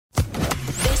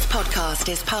podcast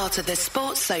is part of the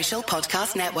Sports Social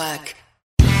Podcast Network.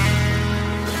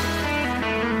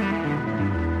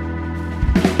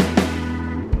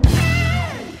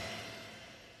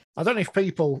 I don't know if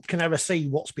people can ever see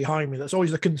what's behind me. That's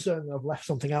always the concern that I've left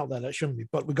something out there that shouldn't be.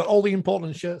 But we've got all the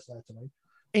important shirts there today.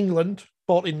 England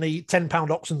bought in the £10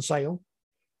 auction sale.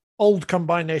 Old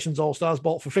Combined Nations All-Stars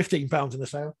bought for £15 in the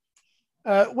sale.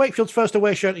 Wakefield's first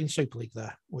away shirt in Super League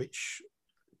there, which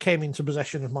came into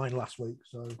possession of mine last week.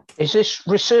 So, is this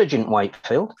resurgent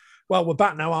Wakefield? Well, we're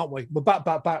back now, aren't we? We're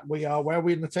back. We are, where are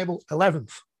we in the table?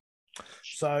 11th.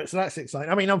 So that's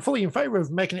exciting. I mean, I'm fully in favour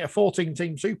of making it a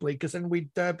 14-team Super League because then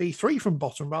we'd be 3 from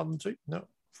bottom rather than 2. No,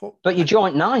 4. But you're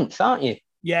joint 9th, aren't you?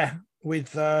 Yeah,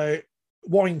 with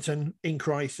Warrington in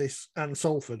crisis and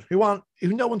Salford, who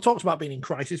no one talks about being in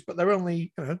crisis, but they're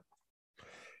only,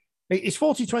 it's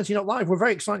Forty20 not live. We're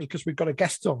very excited because we've got a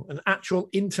guest on, an actual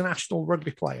international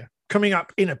rugby player coming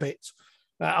up in a bit.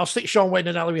 I'll stick Sean Wade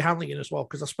and Ellery Hanley in as well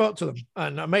because I spoke to them,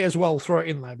 and I may as well throw it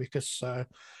in there because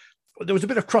there was a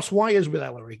bit of cross wires with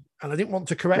Ellery, and I didn't want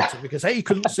to correct it because A, he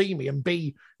couldn't see me, and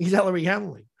B, he's Ellery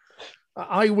Hanley.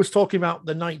 I was talking about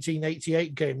the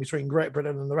 1988 game between Great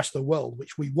Britain and the rest of the world,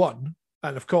 which we won.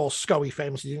 And of course, Scully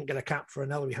famously didn't get a cap for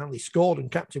an Ellery Hanley scored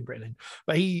and captain Britain.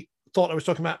 But he thought I was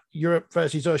talking about Europe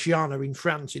versus Oceania in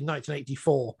France in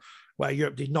 1984, where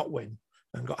Europe did not win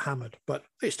and got hammered. But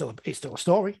it's still a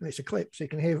story. And it's a clip, so you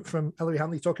can hear it from Ellery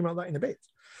Hanley talking about that in a bit.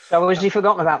 So has he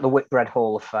forgotten about the Whitbread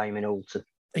Hall of Fame in Alton?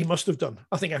 He must have done.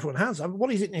 I think everyone has. What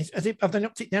is it? Have they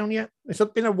knocked it down yet? It's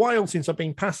been a while since I've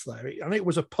been past there. I think it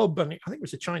was a pub, and I think it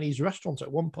was a Chinese restaurant at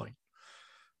one point.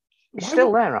 It's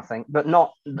still there, I think, but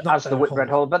not as the Whitbread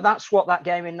Hall. But that's what that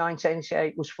game in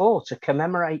 1988 was for, to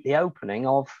commemorate the opening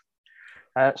of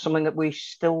something that we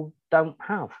still don't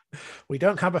have. We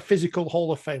don't have a physical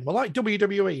Hall of Fame. We're like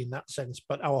WWE in that sense,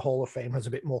 but our Hall of Fame has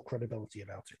a bit more credibility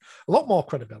about it. A lot more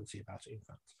credibility about it, in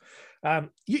fact.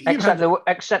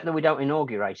 Except that we don't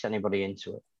inaugurate anybody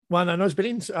into it. Well, no, it's been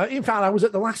in fact, I was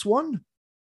at the last one.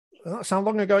 That's how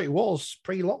long ago it was,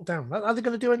 pre-lockdown. Are they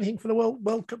going to do anything for the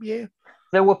World Cup year?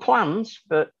 There were plans,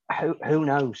 but who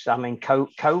knows? I mean,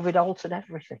 COVID altered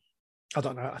everything. I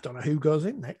don't know who goes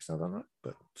in next. I don't know.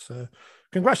 But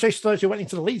congratulations to those who went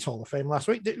into the Leeds Hall of Fame last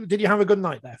week. Did you have a good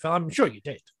night there, Phil? I'm sure you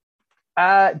did.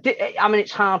 I mean,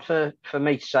 it's hard for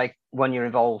me to say when you're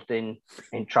involved in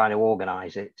trying to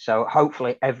organise it. So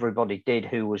hopefully everybody did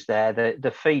who was there.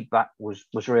 The feedback was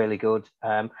really good.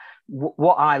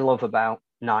 What I love about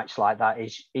nights like that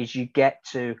is you get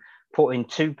to put in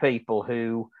 2 people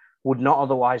who would not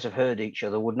otherwise have heard each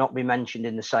other, would not be mentioned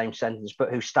in the same sentence,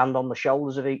 but who stand on the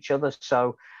shoulders of each other.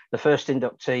 So the first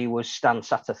inductee was Stan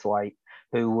Satterthwaite,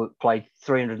 who played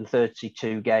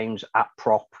 332 games at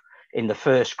prop in the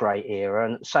first great era.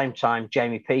 And at the same time,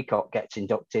 Jamie Peacock gets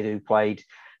inducted, who played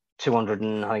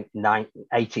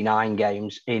 289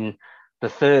 games in the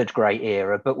third great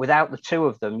era. But without the 2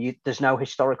 of them, there's no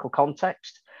historical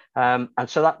context. And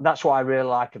so that's what I really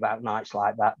like about nights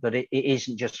like that it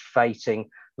isn't just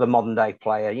fating the modern day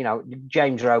player.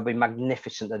 James Roby,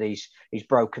 magnificent that he's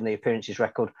broken the appearances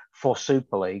record for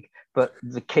Super League. But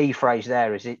the key phrase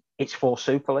there is it's for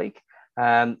Super League.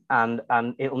 And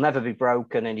it'll never be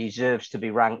broken, and he deserves to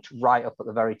be ranked right up at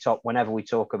the very top whenever we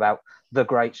talk about the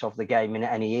greats of the game in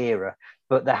any era.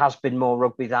 But there has been more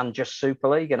rugby than just Super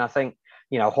League, and I think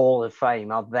Hall of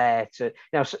Fame are there to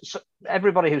so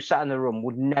everybody who sat in the room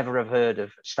would never have heard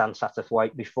of Stan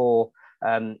Satterthwaite before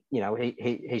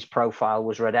his profile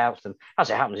was read out to them. As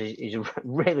it happens, he's a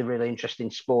really, really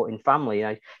interesting sporting family.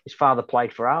 His father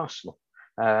played for Arsenal.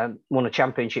 Won a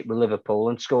championship with Liverpool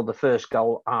and scored the first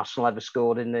goal Arsenal ever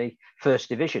scored in the first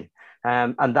division.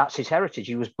 And that's his heritage.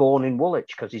 He was born in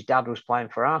Woolwich because his dad was playing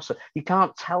for Arsenal. You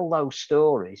can't tell those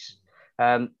stories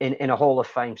in a Hall of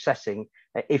Fame setting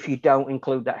if you don't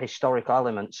include that historical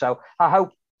element. So I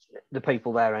hope the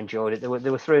people there enjoyed it. There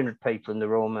were 300 people in the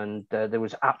room, and there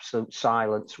was absolute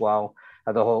silence while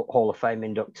the Hall of Fame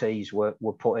inductees were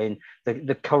put in.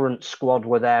 The current squad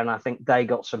were there, and I think they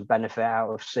got some benefit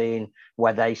out of seeing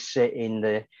where they sit in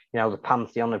the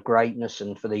pantheon of greatness.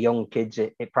 And for the young kids,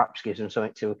 it perhaps gives them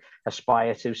something to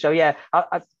aspire to. So yeah,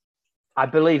 I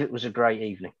believe it was a great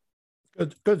evening.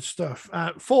 Good stuff.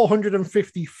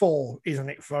 454, isn't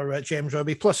it, for James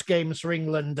Roby, plus games for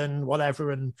England and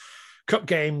whatever, and cup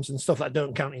games and stuff that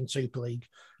don't count in Super League.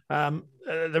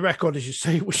 The record, as you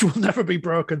say, which will never be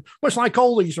broken, much like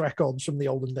all these records from the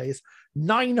olden days,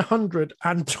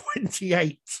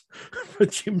 928 for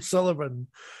Jim Sullivan.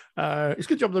 It's a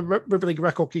good job the Rugby League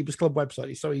Record Keepers Club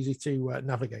website is so easy to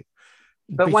navigate.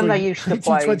 But when they used to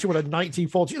play 1921 and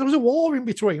 1940, there was a war in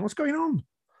between. What's going on?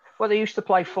 Well, they used to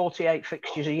play 48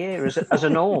 fixtures a year as a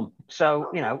norm.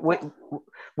 So, you know,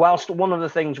 whilst one of the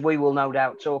things we will no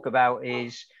doubt talk about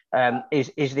is the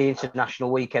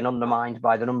international weekend undermined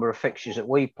by the number of fixtures that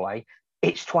we play,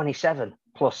 it's 27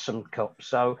 plus some cups.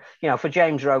 So, you know, for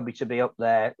James Roby to be up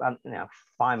there, and you know,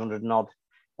 500 and odd,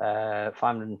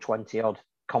 520 odd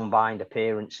combined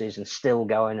appearances, and still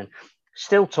going and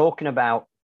still talking about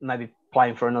maybe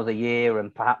playing for another year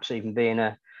and perhaps even being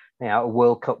a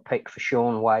World Cup pick for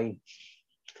Sean Wayne.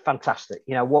 Fantastic.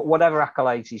 You know, whatever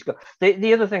accolades he's got.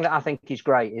 The other thing that I think is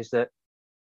great is that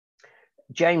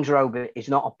James Roby is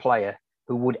not a player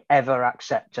who would ever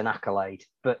accept an accolade.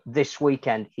 But this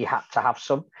weekend, he had to have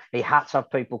some. He had to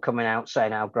have people coming out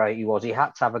saying how great he was. He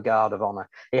had to have a guard of honour.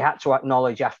 He had to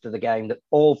acknowledge after the game that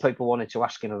all people wanted to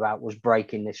ask him about was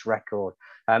breaking this record.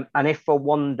 And if for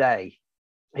one day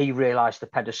he realised the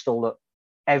pedestal that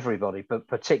everybody, but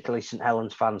particularly St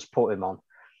Helens fans, put him on,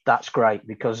 that's great,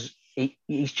 because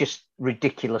he's just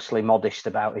ridiculously modest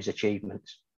about his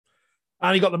achievements.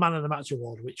 And he got the Man of the Match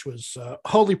award, which was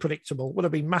wholly predictable. Would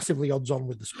have been massively odds on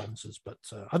with the sponsors, but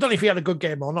I don't know if he had a good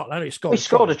game or not. I know he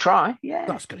scored a try. Yeah,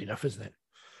 that's good enough, isn't it?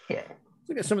 Yeah.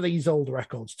 Look at some of these old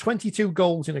records: 22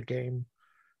 goals in a game,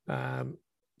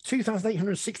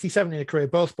 2,867 in a career,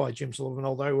 both by Jim Sullivan.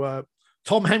 Although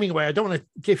Tom Hemingway, I don't want to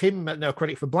give him no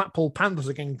credit for Blackpool Panthers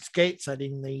against Gateshead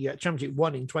in the Championship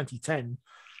 1 in 2010.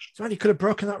 So he could have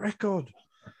broken that record.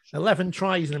 11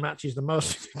 tries in a match is the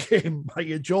most in a game by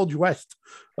George West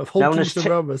of Hull Kingston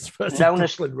Rovers versus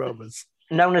Dublin Rovers.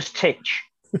 Known as Titch.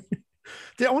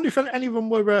 I wonder if any of them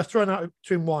were thrown out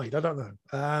to him wide. I don't know.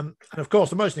 And of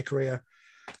course, the most in a career,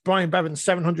 Brian Bevan,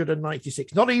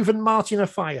 796. Not even Martin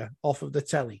Afire off of the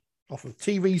telly, off of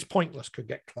TV's Pointless, could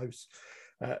get close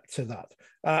to that.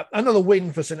 Another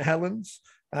win for St Helens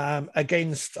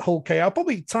against Hull KR.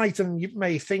 Probably Titan, you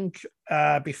may think,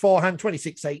 beforehand,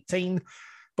 26-18.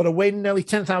 But a win, nearly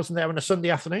 10,000 there on a Sunday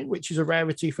afternoon, which is a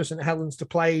rarity for St Helens to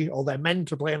play, or they're meant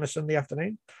to play on a Sunday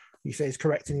afternoon. He says,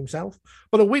 correcting himself.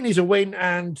 But a win is a win,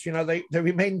 and you know they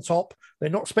remain top. They're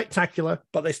not spectacular,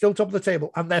 but they're still top of the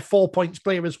table, and they're 4 points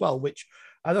clear as well, which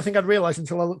I don't think I'd realised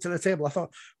until I looked at the table. I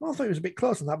thought it was a bit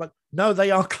close on that, but no,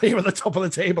 they are clear at the top of the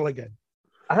table again.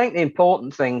 I think the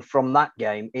important thing from that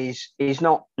game is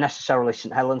not necessarily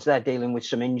St Helens. They're dealing with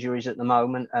some injuries at the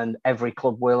moment, and every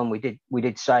club will. And we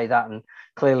did say that. And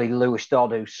clearly, Lewis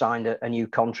Dodd, who signed a new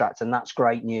contract, and that's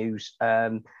great news.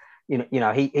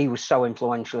 He was so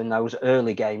influential in those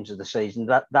early games of the season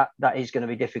that is going to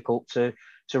be difficult to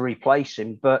replace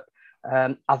him. But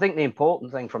I think the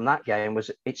important thing from that game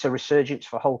was it's a resurgence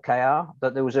for Hull KR.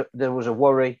 That there was a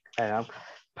worry.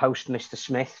 Post Mr.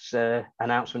 Smith's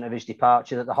announcement of his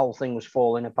departure, that the whole thing was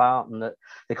falling apart and that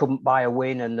they couldn't buy a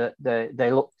win and that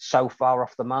they looked so far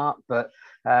off the mark. But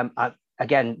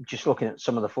again, just looking at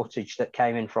some of the footage that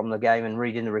came in from the game and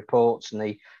reading the reports and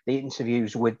the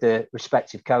interviews with the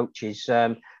respective coaches,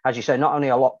 as you say, not only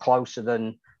a lot closer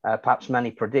than perhaps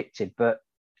many predicted, but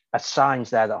a signs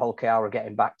there that Hull KR are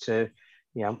getting back to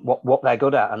what they're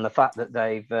good at, and the fact that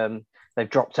they've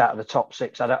dropped out of the top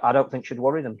six, I don't think should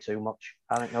worry them too much.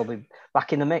 I think they'll be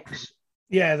back in the mix.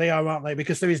 Yeah, they are, aren't they?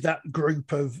 Because there is that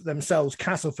group of themselves,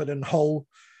 Castleford and Hull,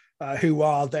 who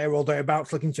are there or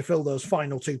thereabouts looking to fill those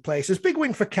final two places. Big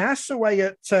win for Cass away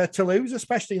at Toulouse,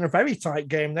 especially in a very tight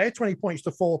game there, 20 points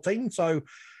to 14. So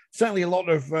certainly a lot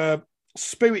of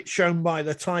spirit shown by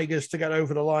the Tigers to get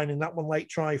over the line in that one. Late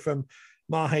try from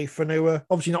Mahe Fanua.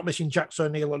 Obviously not missing Jack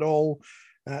O'Neill at all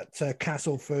at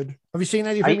Castleford. Have you seen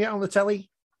any of him yet on the telly?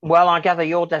 Well, I gather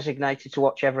you're designated to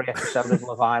watch every episode of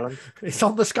Love Island. It's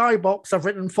on the Skybox. I've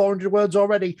written 400 words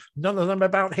already. None of them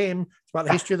about him. It's about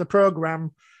the history of the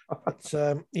programme. But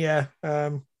it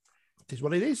is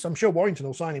what it is. I'm sure Warrington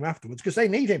will sign him afterwards because they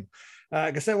need him.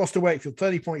 I guess they lost to Wakefield,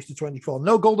 30 points to 24.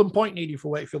 No golden point needed for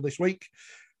Wakefield this week.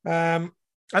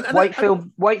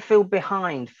 Wakefield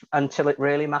behind until it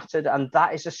really mattered, and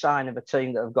that is a sign of a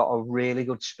team that have got a really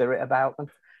good spirit about them,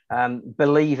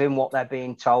 believe in what they're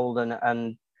being told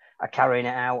and are carrying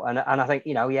it out. And I think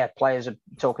players are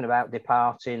talking about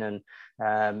departing, and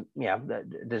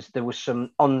there was some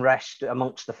unrest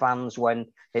amongst the fans when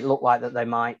it looked like that they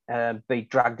might be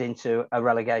dragged into a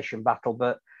relegation battle.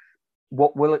 But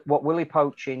what Willie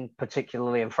Poaching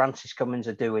particularly and Francis Cummins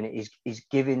are doing is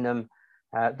giving them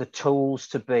the tools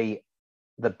to be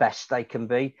the best they can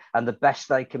be, and the best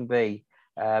they can be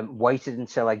waited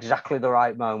until exactly the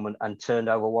right moment and turned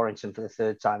over Warrington for the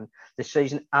third time this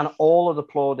season. And all of the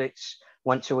plaudits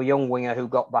went to a young winger who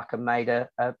got back and made a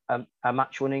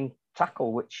match-winning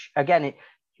tackle, which again,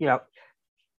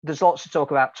 there's lots to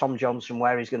talk about Tom Johnson,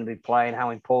 where he's going to be playing,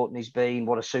 how important he's been,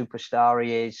 what a superstar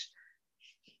he is.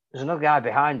 there's another guy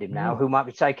behind him now who might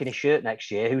be taking his shirt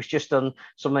next year, who's just done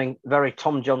something very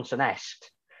Tom Johnson-esque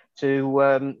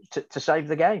to save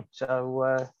the game.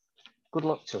 So good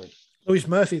luck to him. Louise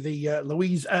Murphy, the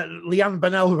Leanne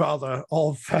Bennell, rather,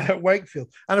 of Wakefield.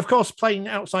 And, of course, playing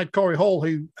outside Corey Hall,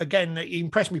 who, again, he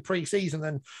impressed me pre-season.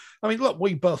 And, I mean, look,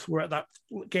 we both were at that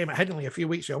game at Headingley a few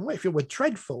weeks ago, and Wakefield were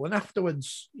dreadful. And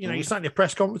afterwards, you signed a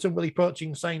press conference and Willie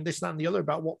Poaching saying this, that and the other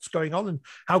about what's going on and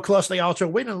how close they are to a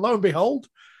win. And lo and behold,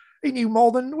 he knew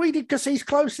more than we did because he's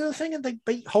close to the thing. And they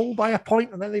beat Hull by a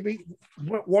point, and then they beat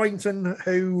Warrington,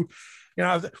 who,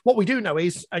 what we do know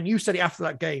is, and you said it after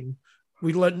that game,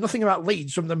 we learned nothing about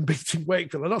Leeds from them beating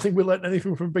Wakefield. I don't think we learned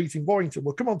anything from beating Warrington.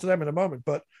 We'll come on to them in a moment.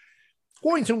 But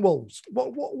Warrington Wolves,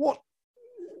 what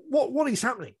is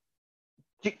happening?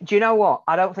 Do you know what?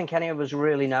 I don't think any of us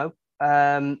really know.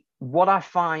 What I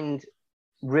find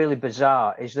really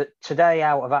bizarre is that today,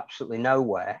 out of absolutely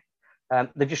nowhere,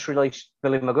 they've just released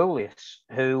Billy Magoulias,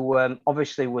 who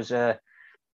obviously was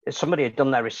somebody had done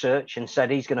their research and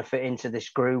said he's going to fit into this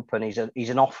group, and he's an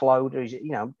offloader. He's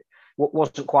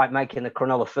wasn't quite making the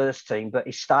Cronulla first team, but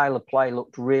his style of play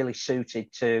looked really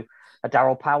suited to a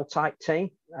Darryl Powell type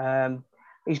team.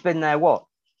 He's been there, we're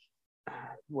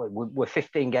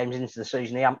 15 games into the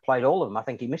season. He hasn't played all of them. I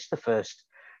think he missed the first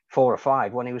 4 or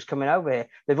 5 when he was coming over here.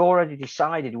 They've already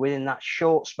decided within that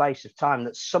short space of time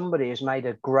that somebody has made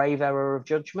a grave error of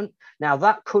judgment. Now,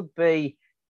 that could be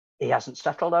he hasn't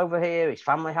settled over here, his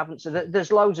family haven't. So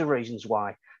there's loads of reasons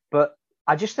why. But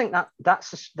I just think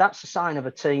that's a sign of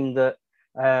a team that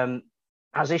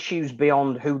has issues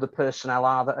beyond who the personnel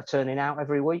are that are turning out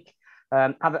every week.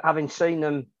 Having seen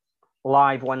them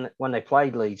live when they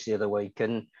played Leeds the other week,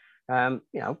 and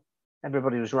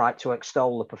everybody was right to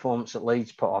extol the performance that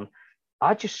Leeds put on.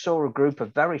 I just saw a group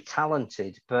of very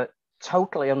talented but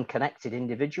totally unconnected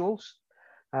individuals.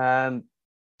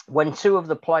 When 2 of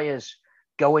the players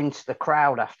go into the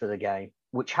crowd after the game,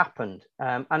 which happened,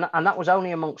 and that was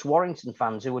only amongst Warrington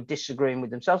fans who were disagreeing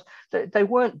with themselves. They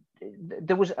weren't.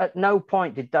 There was at no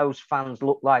point did those fans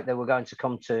look like they were going to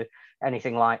come to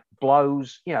anything like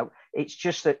blows. It's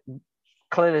just that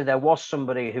clearly there was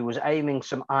somebody who was aiming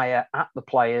some ire at the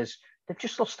players. They've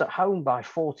just lost at home by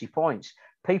 40 points.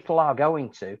 People are going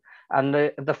to, and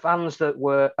the fans that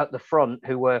were at the front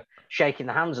who were shaking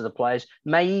the hands of the players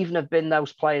may even have been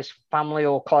those players' family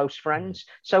or close friends.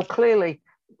 So clearly,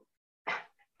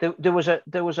 there was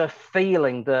a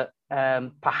feeling that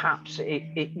perhaps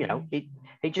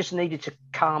it just needed to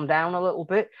calm down a little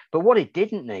bit. But what it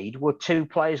didn't need were 2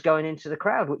 players going into the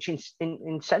crowd, which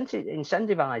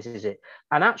incentivizes it.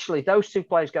 And actually, those 2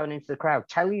 players going into the crowd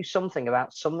tell you something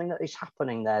about something that is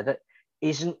happening there that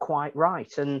isn't quite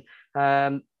right. And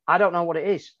I don't know what it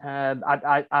is.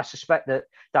 I suspect that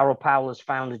Darryl Powell has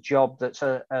found a job that's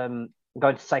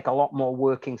going to take a lot more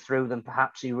working through than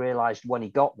perhaps he realised when he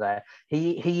got there.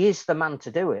 He is the man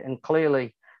to do it. And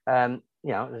clearly, as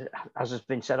has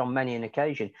been said on many an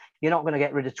occasion, you're not going to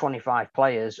get rid of 25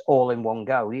 players all in one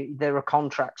go. There are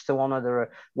contracts to honour. There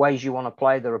are ways you want to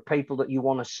play. There are people that you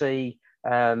want to see,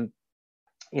 playing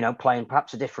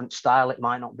perhaps a different style. It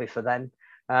might not be for them.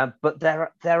 But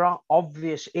there are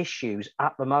obvious issues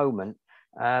at the moment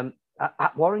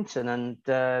at Warrington, and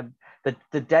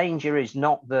the danger is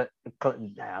not that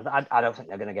I don't think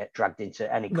they're going to get dragged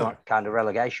into any kind of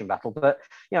relegation battle. But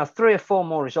 3 or 4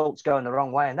 more results going the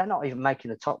wrong way, and they're not even making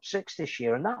the top 6 this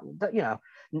year. And that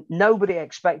nobody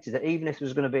expected that, even if there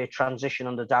was going to be a transition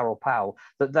under Darryl Powell,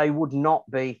 that they would not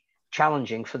be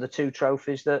challenging for the 2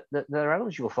 trophies that they're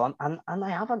eligible for, and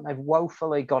they haven't. They've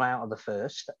woefully gone out of the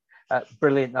first.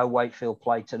 Brilliant though Wakefield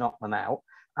played to knock them out,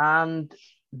 and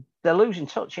they're losing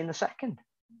touch in the second.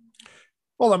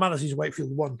 All that matters is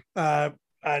Wakefield won,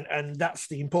 and that's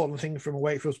the important thing from a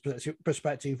Wakefield's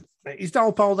perspective. Is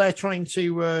Darryl Powell there trying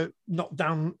to knock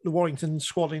down the Warrington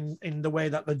squad in the way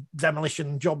that the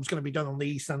demolition job's going to be done on the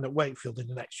East End at Wakefield in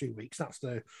the next few weeks? That's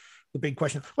the big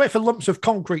question. Wait for lumps of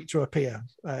concrete to appear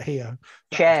here.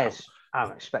 Chairs. I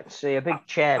don't expect to see a big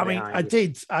chair.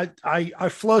 I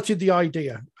floated the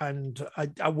idea, and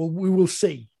we will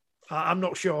see. I'm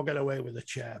not sure I'll get away with a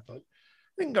chair, but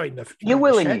I can go in the. You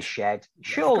will in your shed,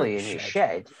 surely in your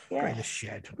shed. Yeah, in the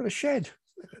shed. I've got a shed.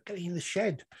 Getting in the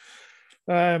shed.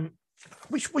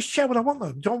 Which chair would I want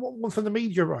though? Do I want one for the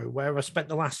media row where I spent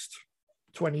the last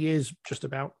 20 years just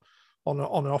about on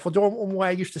and off, or do I want one where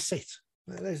I used to sit?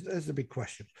 There's the big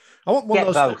question. I want one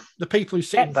of those the people who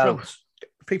sit in front.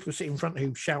 People who sit in front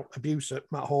who shout abuse at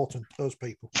Matt Horton, those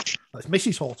people. That's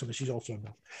Mrs. Horton, as she's also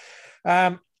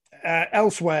known.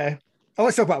 Elsewhere, Oh,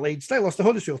 let's talk about Leeds. They lost to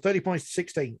Huddersfield, 30 points to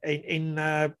 16 in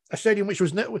a stadium which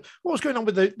was... What was going on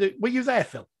with the... Were you there,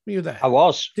 Phil? Were you there? I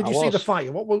was. Did you see the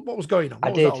fire? What was going on?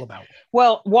 What was that all about?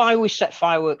 Well, why we set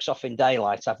fireworks off in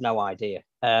daylight, I've no idea.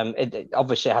 It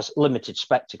obviously has limited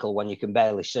spectacle when you can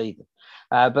barely see them.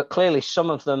 But clearly some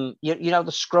of them, you know,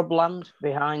 the scrubland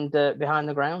behind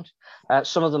the ground,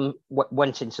 some of them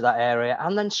went into that area,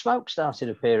 and then smoke started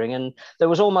appearing. And there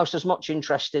was almost as much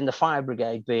interest in the fire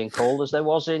brigade being called as there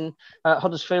was in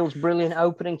Huddersfield's brilliant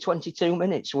opening 22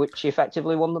 minutes, which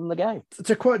effectively won them the game.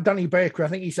 To quote Danny Baker, I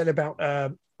think he said about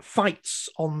fights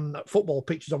on football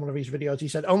pitches on one of his videos, he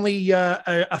said only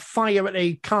a fire at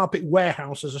a carpet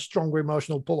warehouse has a stronger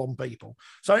emotional pull on people.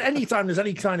 So anytime there's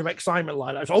any kind of excitement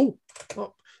like that, it's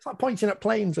like pointing at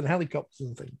planes and helicopters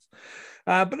and things.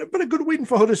 But a good win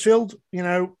for Huddersfield, you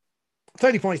know,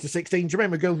 30 points to 16.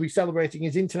 Jermaine McGillivray celebrating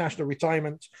his international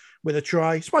retirement with a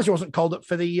try. Surprised he wasn't called up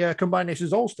for the Combined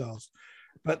Nations All-Stars.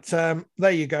 But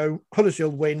there you go.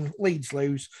 Huddersfield win, Leeds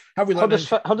lose.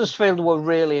 Huddersfield were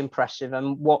really impressive.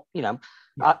 And what, you know,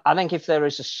 I think if there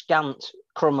is a scant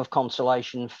crumb of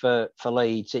consolation for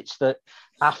Leeds, it's that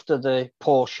after the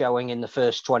poor showing in the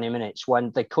first 20 minutes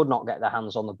when they could not get their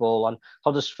hands on the ball, and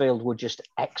Huddersfield were just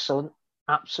excellent,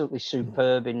 absolutely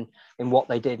superb in what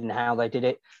they did and how they did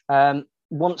it.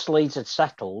 Once Leeds had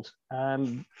settled,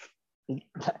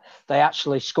 they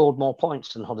actually scored more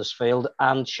points than Huddersfield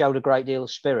and showed a great deal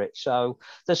of spirit. So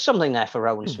there's something there for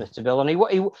Rowan Smith to build.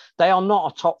 And they are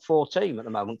not a top four team at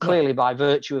the moment, clearly by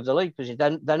virtue of the league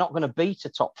position. They're not going to beat a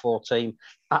top four team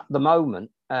at the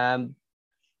moment.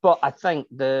 But I think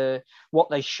what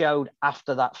they showed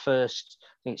after that first,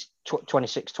 I think it's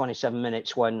 26, 27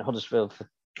 minutes when Huddersfield for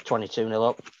 22-0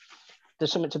 up,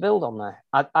 there's something to build on there.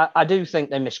 I do think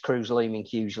they missed Cruz leaving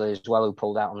hugely as well, who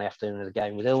pulled out on the afternoon of the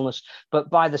game with illness. But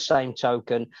by the same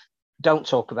token, don't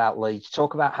talk about Leeds.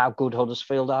 Talk about how good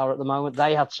Huddersfield are at the moment.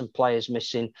 They had some players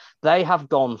missing. They have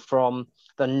gone from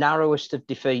the narrowest of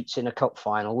defeats in a cup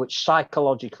final, which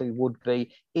psychologically would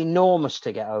be enormous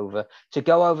to get over, to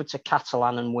go over to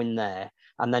Catalan and win there,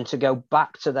 and then to go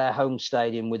back to their home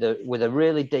stadium with a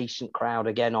really decent crowd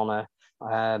again on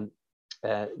a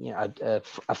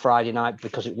Friday night,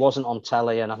 because it wasn't on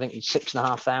telly, and I think it's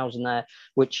 6,500 there,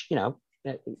 which, you know,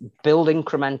 build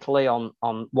incrementally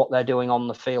on what they're doing on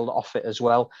the field, off it as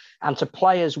well, and to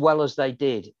play as well as they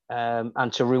did,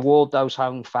 and to reward those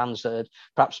home fans that had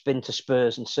perhaps been to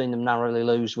Spurs and seen them narrowly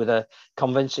lose with a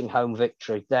convincing home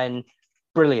victory. Then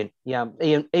brilliant. Yeah,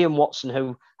 Ian Watson,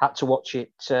 who had to watch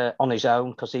it on his own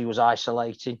because he was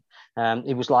isolating.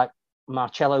 It was like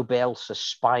Marcelo Bielsa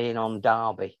spying on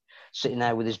Derby, sitting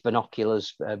there with his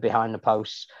binoculars behind the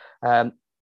posts.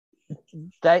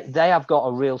 They have got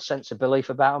a real sense of belief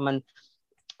about them. And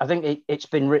I think it's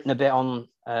been written a bit on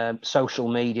social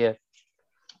media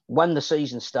when the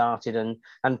season started,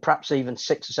 and perhaps even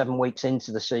 6 or 7 weeks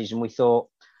into the season, we thought,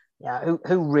 yeah,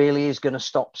 who really is going to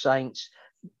stop Saints?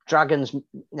 Dragons, you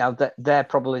know, they're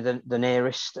probably the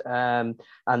nearest, and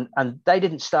they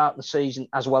didn't start the season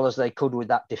as well as they could with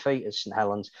that defeat at St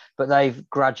Helens, but they've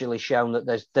gradually shown that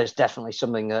there's definitely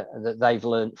something that they've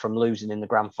learned from losing in the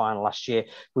grand final last year.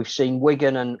 We've seen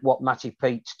Wigan and what Matty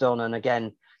Pete's done, and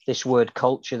again, this word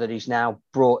culture that he's now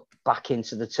brought back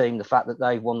into the team, the fact that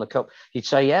they've won the cup, you'd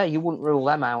say, yeah, you wouldn't rule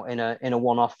them out in a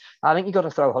one-off. I think you've got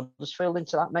to throw Huddersfield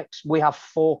into that mix. We have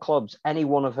 4 clubs, any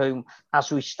one of whom,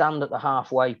 as we stand at the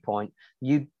halfway point,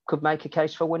 you could make a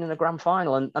case for winning a grand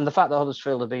final. And the fact that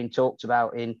Huddersfield are being talked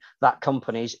about in that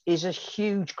company is a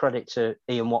huge credit to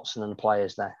Ian Watson and the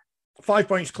players there. 5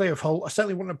 points clear of Hull. I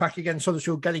certainly wouldn't have back against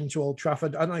Huddersfield getting to Old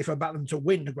Trafford. I don't know if I back them to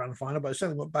win the grand final, but I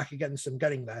certainly went back against them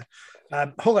getting there.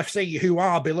 Hull FC, who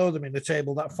are below them in the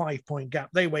table, that 5-point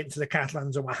gap, they went to the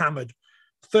Catalans and were hammered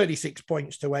 36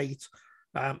 points to 8.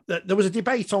 There was a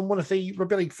debate on one of the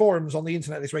Rugby League forums on the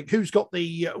internet this week. Who's got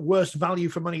the worst value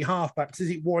for money halfbacks?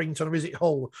 Is it Warrington or is it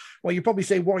Hull? Well, you probably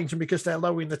say Warrington because they're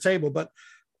low in the table, but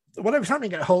whatever's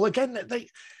happening at Hull, again, they...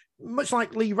 Much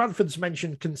like Lee Radford's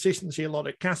mentioned consistency a lot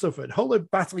at Castleford, Hull are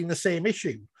battling the same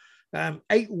issue. 8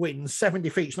 wins, 7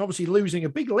 defeats, and obviously losing a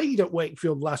big lead at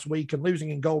Wakefield last week and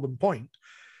losing in Golden Point.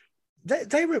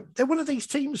 They're one of these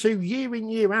teams who year in,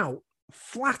 year out,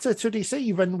 flatter to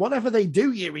deceive, and whatever they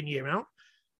do year in, year out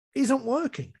isn't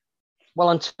working.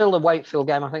 Well, until the Wakefield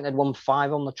game, I think they'd won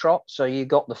 5 on the trot. So you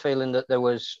got the feeling that there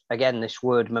was, again, this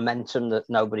word momentum that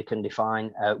nobody can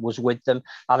define was with them.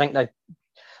 I think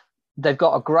they've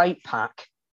got a great pack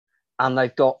and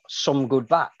they've got some good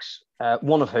backs,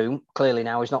 one of whom clearly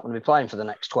now is not going to be playing for the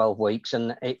next 12 weeks.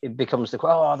 And it becomes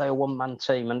are they a one-man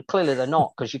team? And clearly they're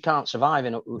not, because you can't survive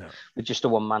with just a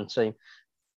one-man team.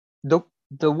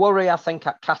 The worry, I think,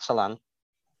 at Catalan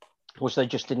was they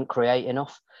just didn't create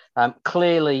enough.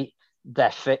 Clearly,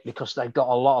 they're fit because they've got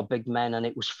a lot of big men, and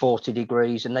it was 40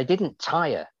 degrees, and they didn't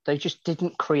tire. They just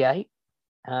didn't create.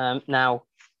 Now,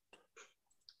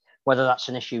 whether that's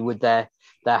an issue with their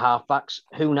halfbacks,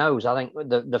 who knows? I think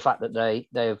the fact that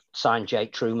they've signed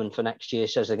Jake Truman for next year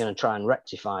says they're going to try and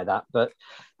rectify that. But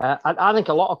I think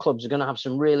a lot of clubs are going to have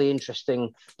some really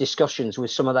interesting discussions with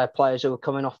some of their players who are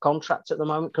coming off contract at the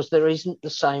moment, because there isn't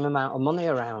the same amount of money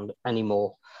around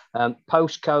anymore.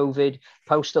 Post-COVID,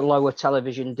 post a lower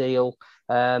television deal,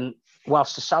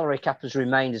 whilst the salary cap has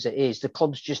remained as it is, the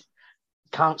clubs just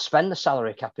can't spend the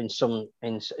salary cap in some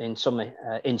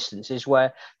instances,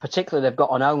 where particularly they've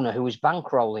got an owner who is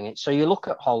bankrolling it. So you look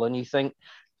at Hull and you think,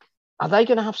 are they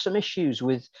going to have some issues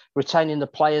with retaining the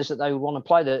players that they want to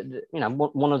play?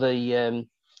 One of the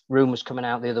rumours coming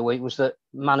out the other week was that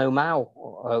Manu Mao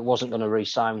wasn't going to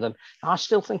re-sign with them. I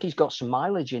still think he's got some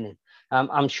mileage in him.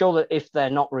 I'm sure that if they're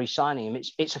not re-signing him,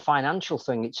 it's a financial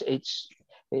thing. It's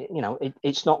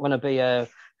not going to be a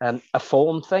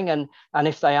form thing. And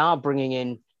if they are bringing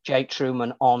in Jake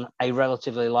Truman on a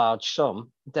relatively large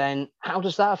sum, then how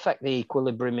does that affect the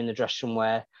equilibrium in the dressing room,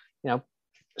 where,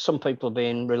 some people are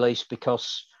being released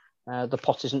because the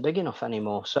pot isn't big enough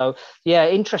anymore? So, yeah,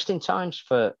 interesting times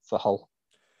for Hull.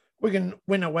 Wigan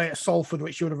win away at Salford,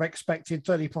 which you would have expected,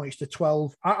 30 points to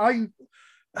 12. I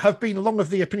have been long of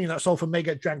the opinion that Salford may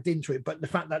get dragged into it, but the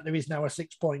fact that there is now a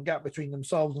 6-point gap between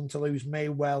themselves and Toulouse may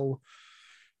well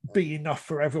be enough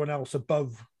for everyone else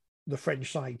above the French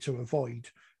side to avoid.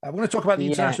 We're going to talk about the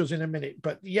internationals in a minute,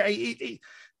 but yeah,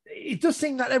 it does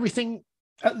seem that everything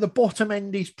at the bottom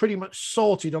end is pretty much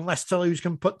sorted, unless Toulouse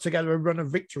can put together a run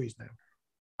of victories now.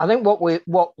 I think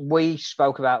what we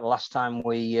spoke about the last time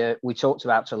we talked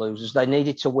about Toulouse is they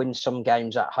needed to win some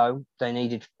games at home. They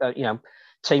needed,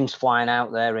 teams flying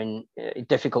out there in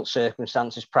difficult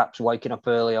circumstances, perhaps waking up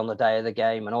early on the day of the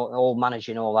game and all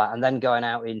managing all that, and then going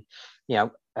out in,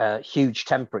 huge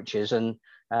temperatures and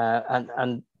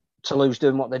Toulouse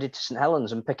doing what they did to St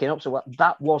Helens and picking up. So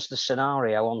that was the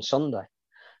scenario on Sunday.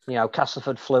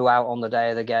 Castleford flew out on the day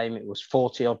of the game. It was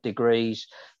 40 odd degrees.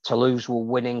 Toulouse were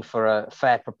winning for a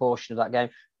fair proportion of that game,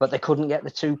 but they couldn't get the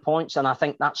 2 points. And I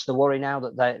think that's the worry now,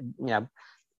 that they,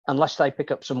 unless they pick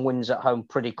up some wins at home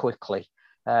pretty quickly,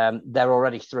 they're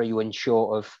already 3 wins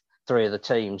short of 3 of the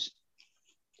teams.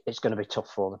 It's going to be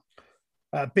tough for them.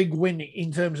 Big win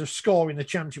in terms of score in the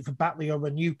championship for Batley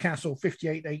over Newcastle,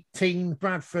 58-18.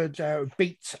 Bradford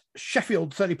beat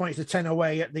Sheffield 30 points to 10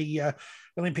 away at the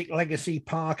Olympic Legacy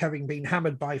Park, having been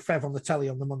hammered by Fev on the telly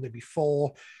on the Monday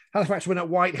before. Halifax win at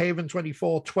Whitehaven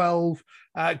 24-12.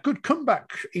 Good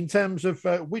comeback in terms of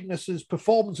witnesses'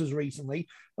 performances recently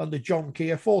under John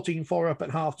Keir. 14-4 up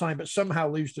at half-time, but somehow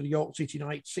lose to the York City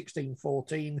Knights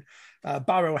 16-14.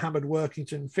 Barrow hammered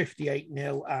Workington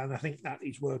 58-0, and I think that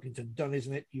is Workington done,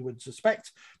 isn't it? You would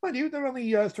suspect. Mind you, they're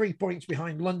only 3 points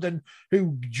behind London,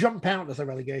 who jump out of the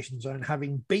relegation zone,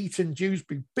 having beaten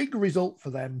Dewsbury. Big result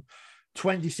for them.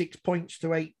 26 points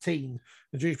to 18.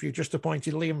 The Dewsbury just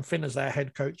appointed Liam Finn as their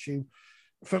head coach, who,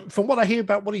 from what I hear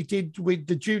about what he did with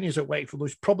the juniors at Wakefield,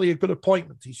 was probably a good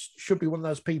appointment. He should be one of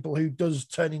those people who does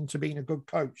turn into being a good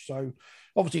coach. So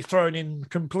obviously thrown in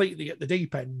completely at the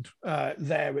deep end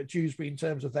there at Dewsbury in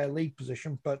terms of their league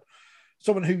position, but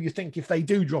someone who you think, if they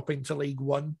do drop into League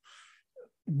One,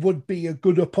 would be a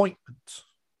good appointment.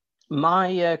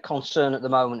 My concern at the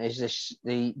moment is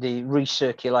the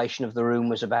recirculation of the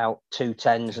rumours about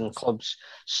 210s and clubs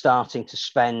starting to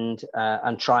spend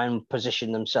and try and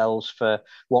position themselves for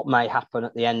what may happen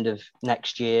at the end of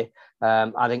next year.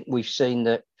 I think we've seen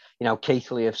that,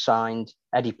 Keighley have signed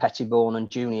Eddie Pettiborn and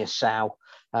Junior Sow.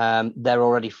 They're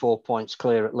already 4 points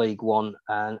clear at League One,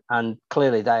 and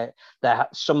clearly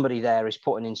somebody there is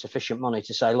putting in sufficient money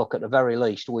to say, look, at the very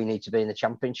least, we need to be in the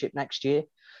Championship next year.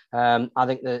 I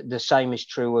think the same is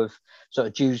true of sort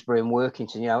of Dewsbury and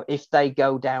Workington. If they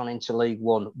go down into League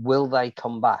One, will they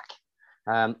come back,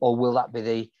 or will that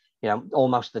be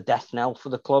almost the death knell for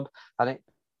the club? I think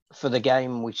for the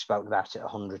game, we've spoken about it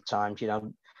 100 times. I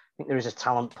think there is a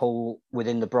talent pool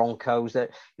within the Broncos that,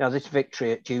 this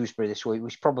victory at Dewsbury this week,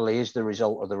 which probably is the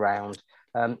result of the round,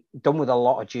 done with a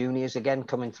lot of juniors again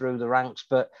coming through the ranks,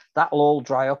 but that'll all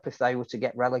dry up if they were to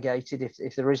get relegated.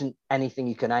 If there isn't anything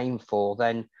you can aim for,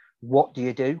 then what do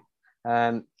you do?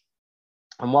 And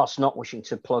whilst not wishing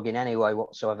to plug in any way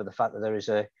whatsoever the fact that there is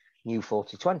a new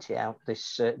 4020 out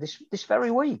this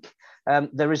very week,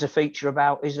 there is a feature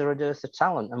about, is there a dearth of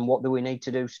talent, and what do we need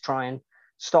to do to try and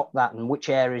stop that, and which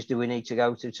areas do we need to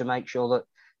go to make sure that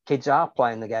kids are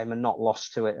playing the game and not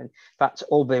lost to it. And in fact,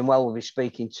 all being well, we'll be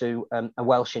speaking to a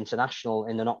Welsh international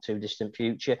in the not too distant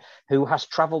future who has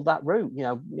travelled that route.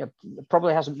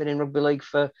 Probably hasn't been in rugby league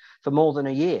for more than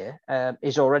a year.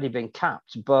 Is already been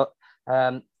capped, but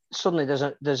suddenly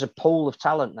there's a pool of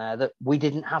talent there that we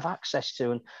didn't have access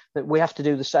to, and that we have to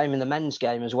do the same in the men's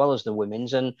game as well as the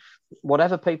women's. And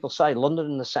whatever people say, London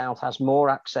and the South has more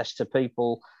access to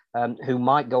people who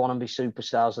might go on and be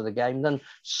superstars of the game than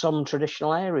some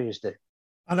traditional areas do.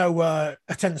 I know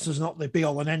attendance is not the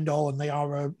be-all and end-all, and they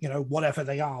are, whatever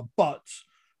they are, but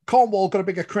Cornwall got a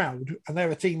bigger crowd, and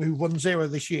they're a team who won 0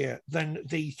 this year than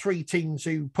the 3 teams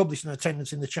who published an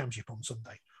attendance in the Championship on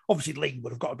Sunday. Obviously, Lee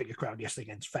would have got a bigger crowd yesterday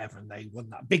against Fev, and they won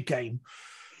that big game.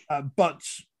 But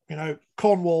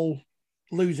Cornwall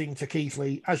losing to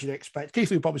Keighley, as you'd expect.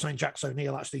 Keighley probably saying Jack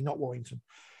O'Neill, actually, not Warrington.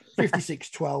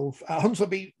 56-12. Hunslet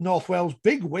beat North Wales.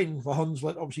 Big win for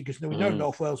Hunslet, obviously, because we know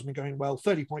North Wales have been going well.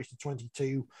 30 points to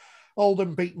 22.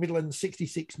 Oldham beat Midlands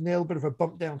 66-0. Bit of a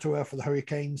bump down to earth for the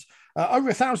Hurricanes. Over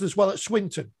 1,000 as well at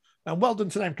Swinton. And well done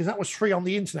to them, because that was free on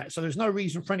the internet. So there's no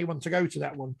reason for anyone to go to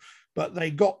that one. But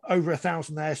they got over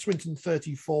 1,000 there. Swinton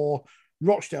 34,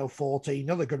 Rochdale 14.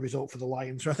 Another good result for the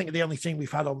Lions, who I think are the only team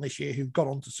we've had on this year who got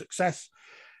on to success.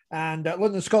 And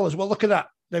London Scholars, well, look at that.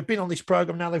 They've been on this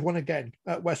programme now. They've won again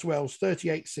at West Wales,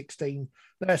 38-16.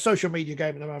 Their social media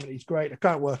game at the moment is great. I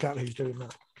can't work out who's doing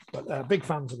that. But big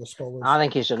fans of the Scholars. I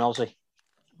think he's an Aussie.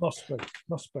 Must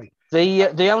be.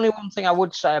 The only one thing I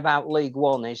would say about League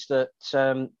One is that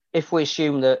if we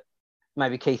assume that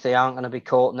maybe Keighley aren't going to be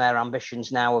caught and their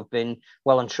ambitions now have been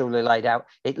well and truly laid out,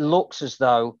 it looks as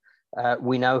though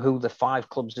we know who the 5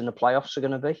 clubs in the playoffs are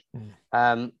going to be.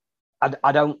 I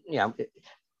don't,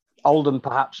 Oldham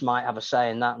perhaps might have a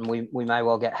say in that, and we may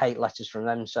well get hate letters from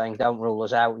them saying don't rule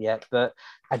us out yet. But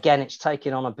again, it's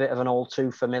taking on a bit of an all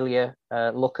too familiar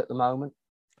look at the moment.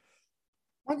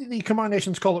 Why did the Combined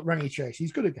Nations call it Rangy Chase?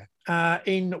 He's good again.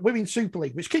 In Women's Super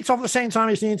League, which kicks off at the same time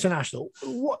as the International.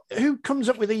 Who comes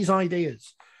up with these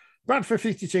ideas? Bradford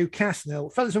 52, Cass 0,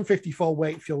 Featherstone 54,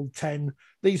 Wakefield 10.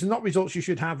 These are not results you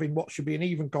should have in what should be an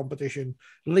even competition.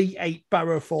 Lee 8,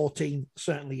 Barrow 14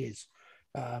 certainly is.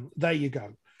 There you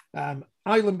go.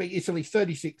 Ireland beat Italy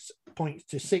 36 points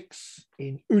to 6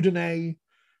 in Udine.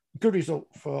 Good result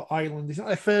for Ireland. Is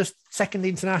that their second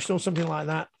international, something like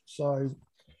that? So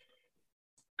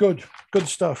good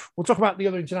stuff. We'll talk about the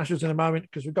other internationals in a moment,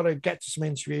 because we've got to get to some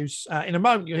interviews. In a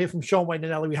moment, you'll hear from Sean Wayne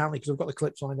and Eloise Hanley, because we've got the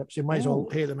clips lined up, so you may as well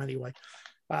hear them anyway.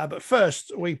 But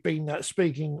first, we've been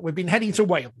heading to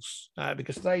Wales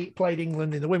because they played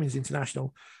England in the Women's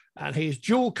International. And here's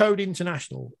dual code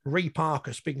international, Ree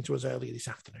Parker, speaking to us earlier this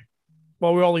afternoon.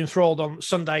 Well, we're all enthralled on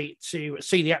Sunday to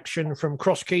see the action from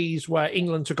Cross Keys, where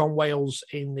England took on Wales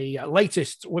in the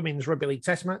latest Women's Rugby League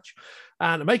Test match.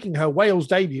 And making her Wales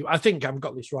debut, I think I've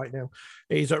got this right now,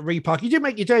 is Ree Parker. You did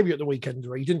make your debut at the weekend,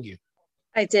 Ree, didn't you?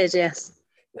 I did, yes.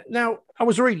 Now, I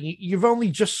was reading, you've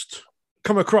only just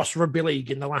come across Rugby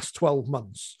League in the last 12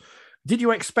 months. Did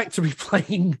you expect to be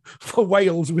playing for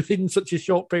Wales within such a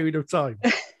short period of time?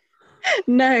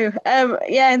 No.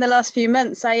 In the last few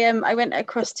months, I went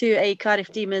across to a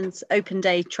Cardiff Demons open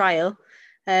day trial,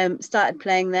 started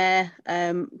playing there,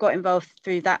 got involved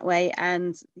through that way,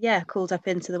 and called up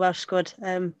into the Welsh squad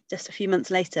just a few months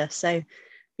later. So,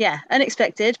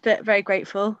 unexpected, but very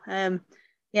grateful. I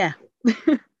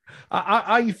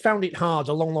found it hard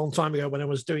a long time ago when I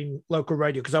was doing local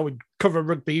radio, because I would cover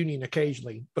rugby union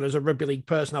occasionally, but as a rugby league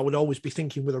person, I would always be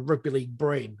thinking with a rugby league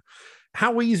brain.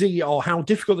 How easy or how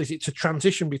difficult is it to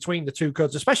transition between the two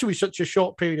codes, especially with such a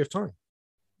short period of time?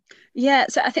 Yeah,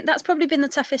 so I think that's probably been the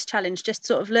toughest challenge, just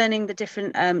sort of learning the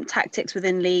different tactics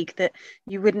within league that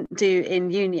you wouldn't do in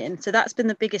union. So that's been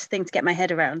the biggest thing to get my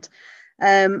head around.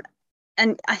 And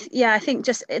I think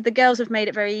just the girls have made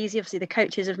it very easy. Obviously, the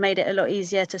coaches have made it a lot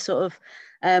easier to sort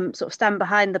of stand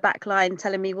behind the back line,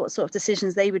 telling me what sort of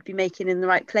decisions they would be making in the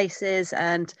right places.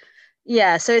 And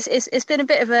so it's been a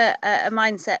bit of a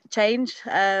mindset change.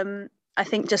 I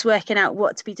think just working out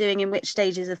what to be doing in which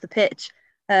stages of the pitch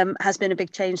has been a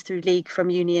big change through league from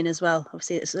union as well.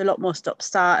 Obviously, it's a lot more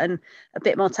stop-start and a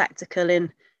bit more tactical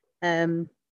in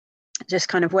just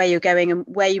kind of where you're going and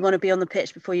where you want to be on the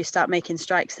pitch before you start making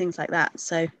strikes, things like that.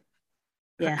 So,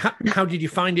 yeah. How did you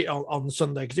find it on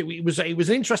Sunday? Because it was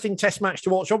an interesting test match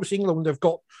to watch. Obviously, England have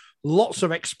got lots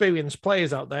of experienced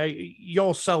players out there,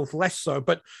 yourself less so,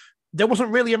 but there wasn't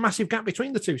really a massive gap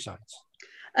between the two sides.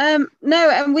 No,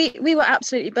 and we were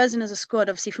absolutely buzzing as a squad,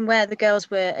 obviously, from where the girls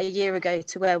were a year ago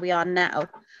to where we are now.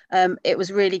 It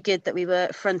was really good that we were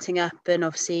fronting up and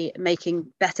obviously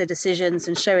making better decisions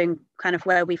and showing kind of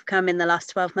where we've come in the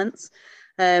last 12 months.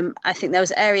 I think there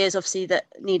was areas obviously that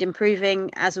need improving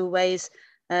as always.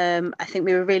 I think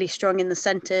we were really strong in the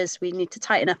centres. We need to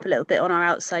tighten up a little bit on our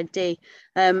outside D.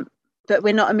 But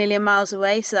we're not a million miles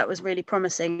away, so that was really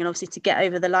promising. And obviously to get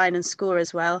over the line and score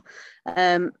as well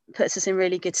puts us in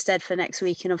really good stead for next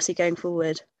week and obviously going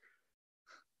forward.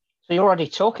 So you're already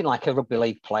talking like a rugby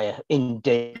league player in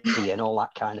D and all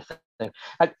that kind of thing.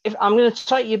 If I'm going to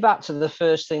take you back to the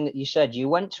first thing that you said, you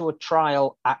went to a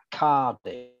trial at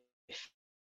Cardiff.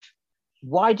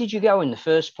 Why did you go in the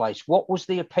first place? What was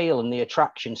the appeal and the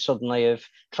attraction suddenly of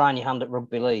trying your hand at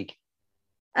rugby league?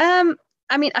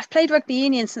 I mean, I've played rugby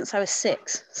union since I was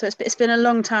 6, so it's been a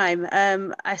long time.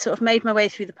 I sort of made my way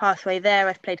through the pathway there.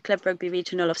 I've played club rugby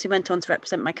regional, obviously went on to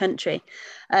represent my country.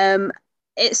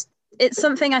 It's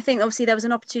something I think obviously there was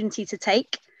an opportunity to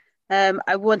take.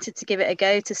 I wanted to give it a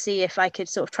go to see if I could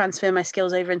sort of transfer my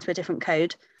skills over into a different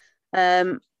code.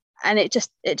 And it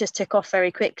just took off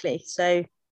very quickly. So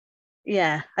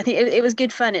yeah, I think it was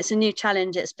good fun. It's a new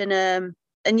challenge. It's been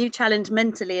a new challenge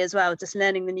mentally as well, just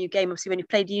learning the new game. Obviously, when you've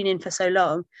played union for so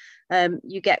long,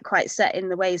 you get quite set in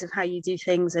the ways of how you do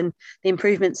things, and the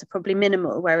improvements are probably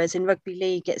minimal. Whereas in rugby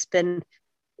league, it's been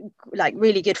like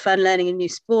really good fun learning a new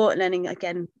sport, learning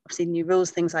again, obviously new rules,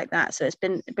 things like that. So it's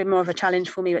been more of a challenge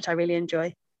for me, which I really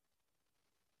enjoy.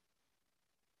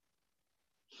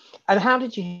 And how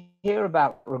did you hear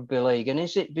about rugby league? And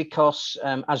is it because,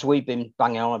 as we've been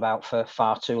banging on about for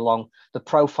far too long, the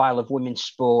profile of women's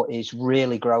sport is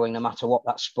really growing no matter what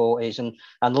that sport is, and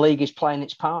the league is playing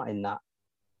its part in that?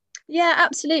 Yeah,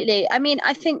 absolutely. I mean,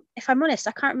 I think, if I'm honest,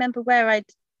 I can't remember where I'd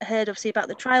heard obviously about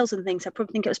the trials and things. I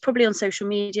probably think it was probably on social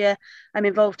media. I'm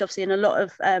involved obviously in a lot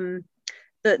of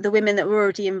the women that were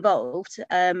already involved.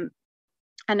 I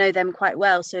know them quite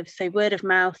well. So word of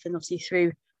mouth and obviously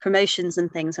through promotions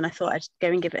and things, and I thought I'd go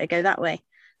and give it a go that way.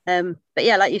 But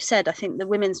yeah, like you've said, I think the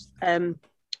women's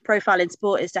profile in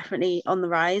sport is definitely on the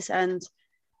rise, and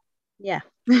yeah.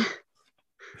 I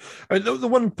mean, the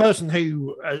one person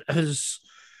who has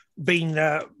been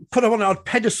put up on a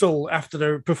pedestal after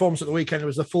the performance at the weekend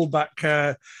was the fullback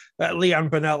Leanne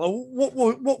Burnell.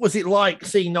 What was it like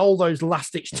seeing all those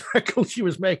last-ditch tackles she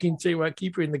was making to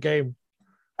keep her in the game?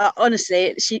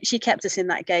 Honestly, she kept us in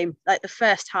that game, like the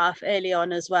first half early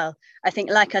on as well. I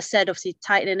think, like I said, obviously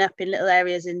tightening up in little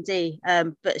areas in D,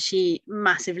 but she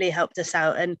massively helped us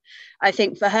out. And I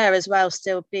think for her as well,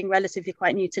 still being relatively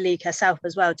quite new to league herself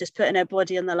as well, just putting her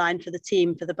body on the line for the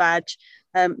team, for the badge,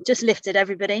 just lifted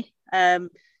everybody,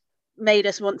 made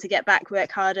us want to get back,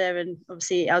 work harder. And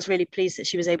obviously I was really pleased that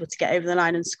she was able to get over the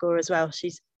line and score as well.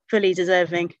 She's fully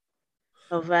deserving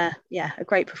of a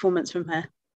great performance from her.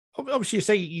 Obviously, you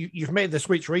say you've made the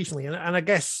switch recently, and I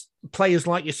guess players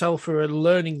like yourself who are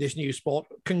learning this new sport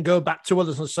can go back to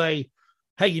others and say,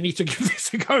 hey, you need to give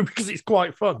this a go because it's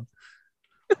quite fun.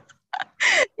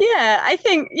 Yeah, I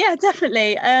think,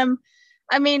 definitely.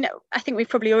 I mean, I think we've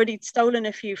probably already stolen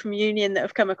a few from Union that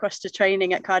have come across to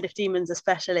training at Cardiff Demons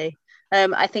especially.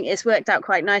 I think it's worked out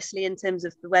quite nicely in terms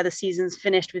of where the season's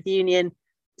finished with Union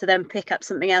to then pick up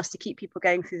something else to keep people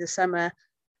going through the summer.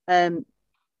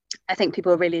 I think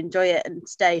people really enjoy it and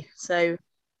stay. So,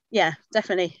 yeah,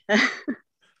 definitely.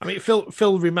 I mean,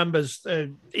 Phil remembers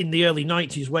in the early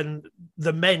 90s when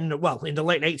the men, well, in the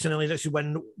late 80s and early 90s,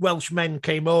 when Welsh men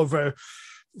came over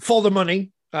for the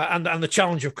money and the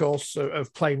challenge, of course,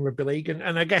 of playing rugby league.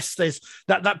 And I guess there's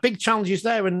that big challenge is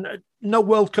there, and no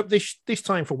World Cup this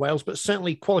time for Wales, but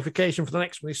certainly qualification for the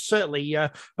next one is certainly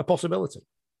a possibility.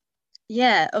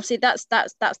 Yeah, obviously that's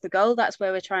the goal. That's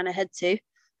where we're trying to head to.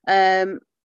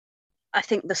 I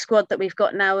think the squad that we've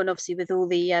got now, and obviously with all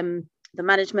the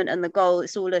management and the goal,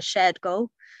 it's all a shared goal.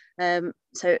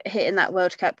 So hitting that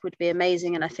World Cup would be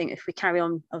amazing. And I think if we carry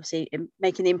on, obviously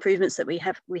making the improvements that we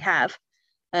have,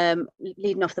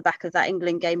 leading off the back of that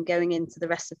England game going into the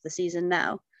rest of the season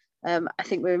now, I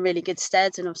think we're in really good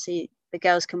stead. And obviously the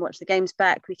girls can watch the games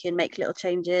back. We can make little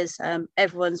changes.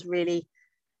 Everyone's really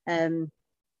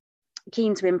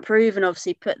keen to improve and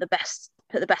obviously put the best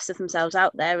of themselves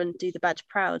out there and do the badge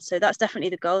proud. So that's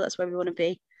definitely the goal. That's where we want to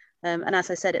be. And as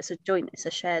I said, it's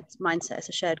a shared mindset, it's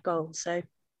a shared goal. So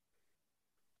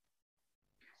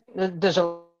there's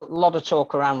a lot of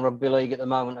talk around rugby league at the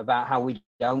moment about how we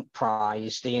don't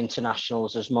prize the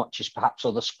internationals as much as perhaps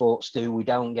other sports do. We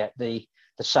don't get the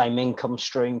same income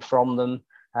stream from them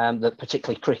that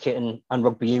particularly cricket and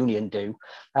rugby union do.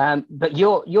 But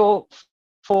you're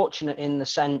fortunate in the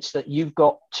sense that you've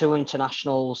got 2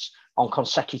 internationals on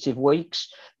consecutive weeks.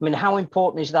 I mean, how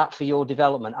important is that for your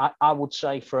development? I would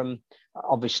say from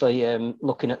obviously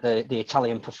looking at the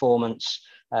Italian performance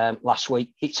last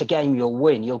week. It's a game you'll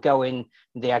win. You'll go in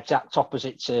the exact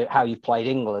opposite to how you played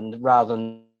England, rather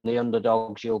than the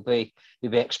underdogs. You'll be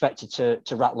expected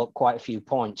to rattle up quite a few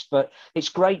points. But it's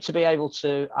great to be able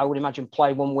to, I would imagine,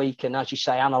 play one week and, as you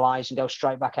say, analyse and go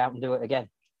straight back out and do it again.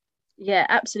 Yeah,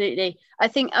 absolutely. I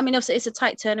mean, obviously it's a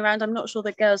tight turnaround. I'm not sure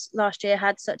the girls last year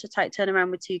had such a tight turnaround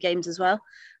with 2 games as well.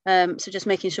 So just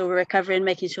making sure we're recovering,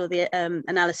 making sure the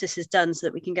analysis is done so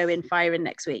that we can go in firing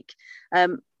next week.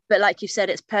 But like you said,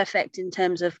 it's perfect in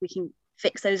terms of we can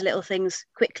fix those little things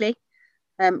quickly,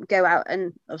 go out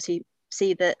and obviously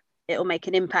see that it'll make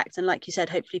an impact. And like you said,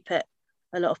 hopefully put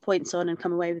a lot of points on and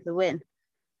come away with the win.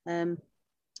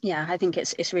 Yeah, I think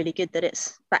it's really good that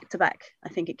it's back to back. I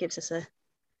think it gives us a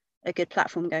good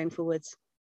platform going forwards.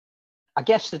 I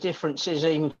guess the difference is,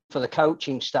 even for the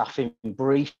coaching staff in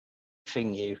briefing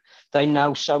you, they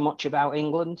know so much about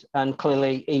England, and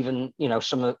clearly even, you know,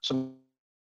 some of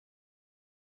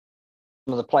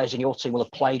the players in your team will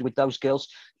have played with those girls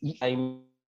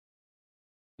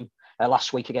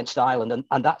last week against Ireland,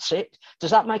 and that's it. Does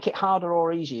that make it harder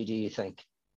or easier, do you think?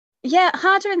 Yeah,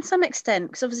 harder in some extent,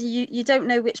 because obviously you don't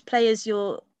know which players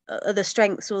are the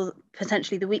strengths or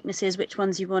potentially the weaknesses, which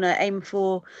ones you want to aim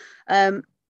for.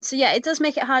 So yeah, it does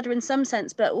make it harder in some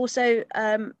sense, but also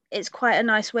it's quite a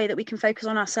nice way that we can focus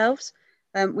on ourselves.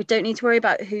 We don't need to worry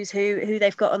about who's who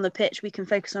they've got on the pitch. We can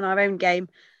focus on our own game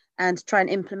and try and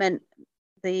implement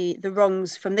the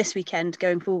wrongs from this weekend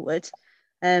going forward,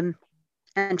 and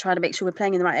try to make sure we're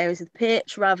playing in the right areas of the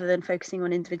pitch rather than focusing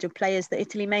on individual players that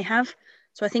Italy may have.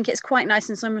 So I think it's quite nice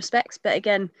in some respects, but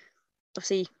again,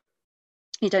 obviously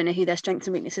you don't know who their strengths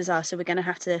and weaknesses are, so we're going to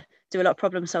have to do a lot of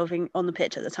problem solving on the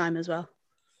pitch at the time as well.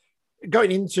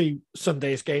 Going into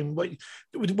Sunday's game,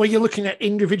 were you looking at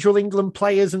individual England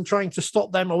players and trying to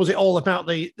stop them, or was it all about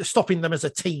the stopping them as a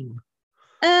team?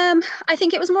 I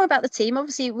think it was more about the team.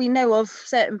 Obviously, we know of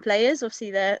certain players.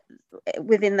 Obviously, they're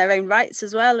within their own rights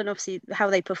as well, and obviously how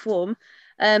they perform.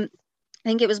 I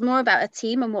think it was more about a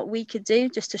team and what we could do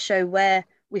just to show where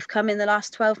we've come in the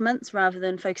last 12 months rather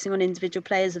than focusing on individual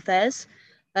players of theirs.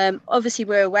 Obviously,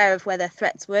 we're aware of where their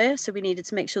threats were, so we needed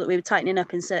to make sure that we were tightening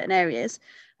up in certain areas.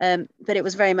 But it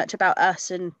was very much about us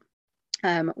and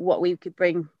what we could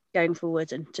bring going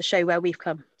forward and to show where we've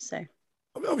come. So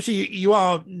obviously you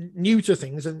are new to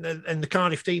things, and the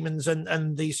Cardiff Demons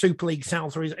and the Super League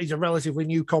South is a relatively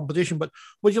new competition, but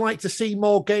would you like to see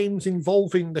more games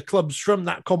involving the clubs from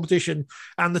that competition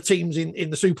and the teams in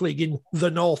the Super League in the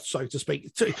North, so to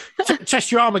speak, to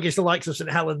test your arm against the likes of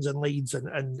St Helens and Leeds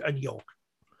and York?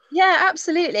 Yeah,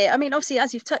 absolutely. I mean, obviously,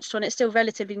 as you've touched on, it's still a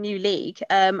relatively new league.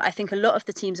 I think a lot of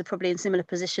the teams are probably in similar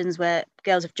positions where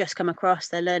girls have just come across,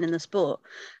 they're learning the sport.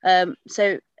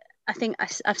 So I think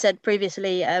I've said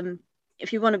previously,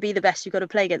 if you want to be the best, you've got to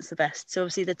play against the best. So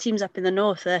obviously the teams up in the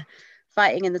North are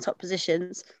fighting in the top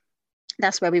positions.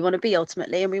 That's where we want to be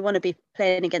ultimately, and we want to be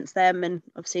playing against them and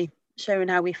obviously showing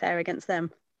how we fare against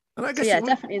them. And I guess so, yeah,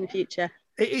 definitely in the future.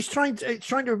 It's trying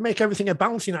to make everything a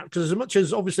balancing act, because as much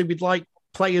as obviously we'd like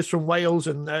players from Wales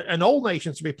and all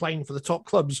nations to be playing for the top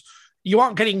clubs, you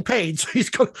aren't getting paid, so there's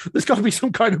got to be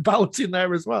some kind of balance in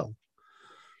there as well.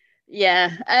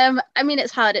 Yeah, I mean,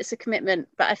 it's hard. It's a commitment,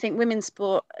 but I think women's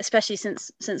sport, especially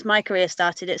since my career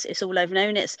started, it's all I've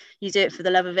known. It's you do it for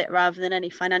the love of it rather than any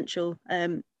financial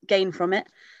gain from it.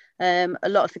 A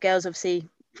lot of the girls obviously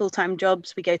full-time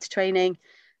jobs. We go to training,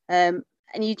 and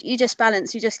you just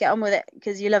balance. You just get on with it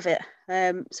because you love it.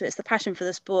 So it's the passion for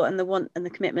the sport and the want and the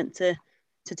commitment to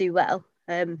do well.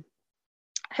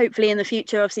 Hopefully in the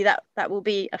future, obviously that will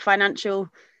be a financial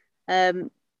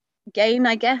gain,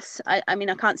 I guess. I mean,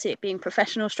 I can't see it being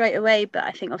professional straight away, but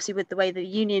I think obviously with the way the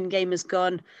union game has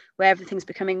gone, where everything's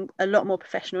becoming a lot more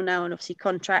professional now, and obviously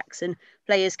contracts and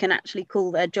players can actually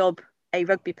call their job a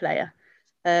rugby player.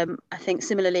 I think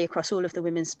similarly across all of the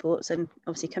women's sports, and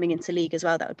obviously coming into league as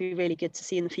well, that would be really good to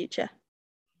see in the future.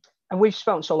 And we've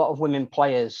spoken to a lot of women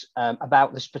players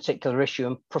about this particular issue,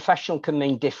 and professional can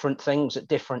mean different things at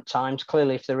different times.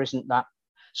 Clearly, if there isn't that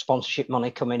sponsorship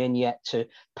money coming in yet to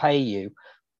pay you,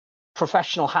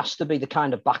 professional has to be the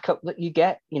kind of backup that you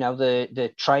get. You know,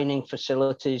 the training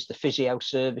facilities, the physio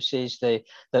services, the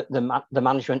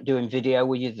management doing video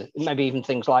with you, maybe even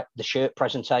things like the shirt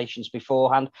presentations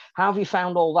beforehand. How have you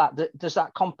found all that? Does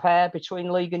that compare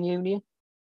between league and union?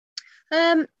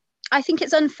 I think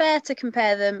it's unfair to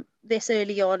compare them this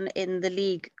early on in the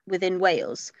league within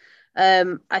Wales.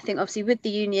 I think obviously with the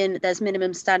union, there's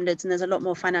minimum standards and there's a lot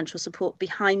more financial support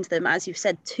behind them, as you've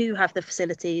said, to have the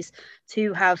facilities,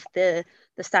 to have the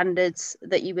standards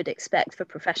that you would expect for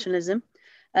professionalism.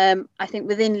 I think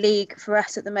within league, for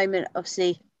us at the moment,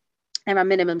 obviously, There are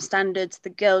minimum standards. The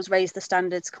girls raise the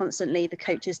standards constantly. The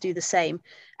coaches do the same.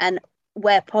 And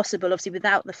where possible, obviously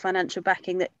without the financial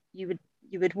backing that you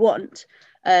would want,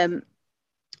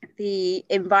 the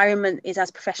environment is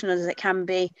as professional as it can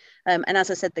be. And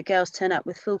as I said, the girls turn up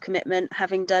with full commitment,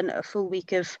 having done a full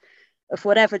week of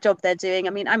whatever job they're doing.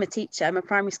 I mean, I'm a teacher, I'm a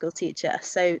primary school teacher.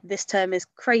 So this term is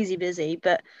crazy busy,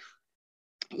 but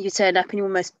you turn up and you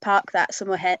almost park that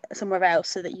somewhere else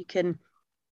so that you can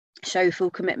show full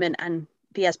commitment and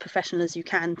be as professional as you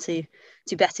can to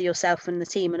better yourself and the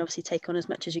team, and obviously take on as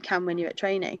much as you can when you're at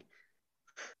training.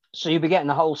 So you'll be getting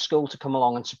the whole school to come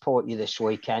along and support you this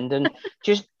weekend. And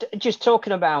just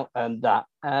talking about that,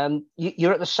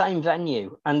 you're at the same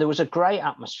venue, and there was a great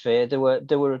atmosphere. There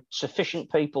were sufficient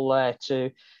people there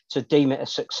to deem it a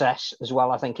success as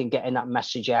well, I think, in getting that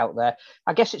message out there.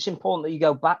 I guess it's important that you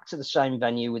go back to the same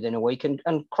venue within a week,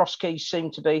 and Cross Keys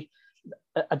seem to be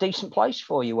a decent place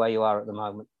for you where you are at the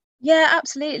moment. Yeah,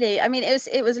 absolutely. I mean,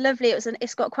 it was lovely.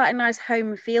 It's got quite a nice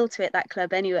home feel to it, that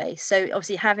club anyway. So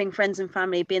obviously having friends and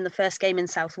family, being the first game in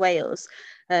South Wales,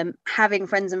 having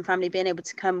friends and family being able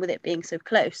to come with it being so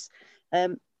close,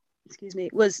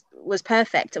 was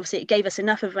perfect. Obviously it gave us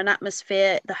enough of an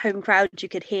atmosphere. The home crowd, you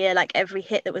could hear like every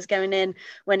hit that was going in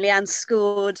when Leanne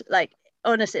scored. Like,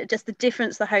 honestly, just the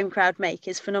difference the home crowd make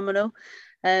is phenomenal.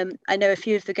 I know a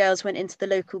few of the girls went into the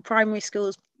local primary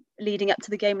schools leading up to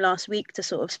the game last week to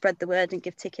sort of spread the word and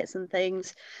give tickets and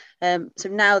things. So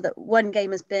now that one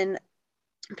game has been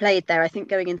played there, I think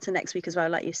going into next week as well,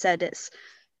 like you said, it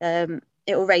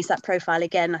will raise that profile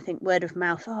again. I think word of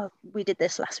mouth, we did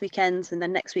this last weekend, and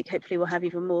then next week hopefully we'll have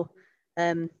even more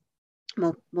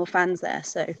fans there.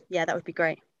 So yeah, that would be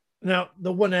great. Now,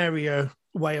 the one area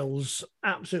Wales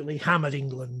absolutely hammered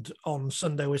England on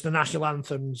Sunday was the national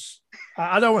anthems.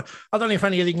 I don't know if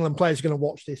any of the England players are going to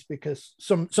watch this, because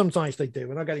sometimes they do,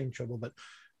 and I get in trouble, but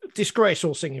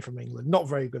disgraceful singing from England, not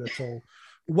very good at all.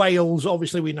 Wales,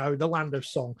 obviously, we know, the land of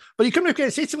song. But you come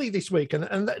against Italy this week,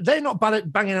 and they're not bad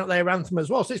at banging out their anthem as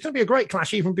well. So it's going to be a great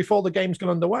clash even before the game's gone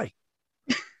underway.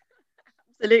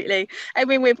 Absolutely. I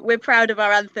mean, we're proud of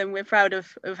our anthem. We're proud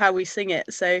of how we sing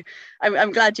it. So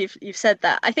I'm glad you've said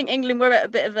that. I think England were at a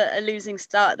bit of a losing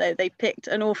start, though. They picked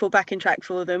an awful backing track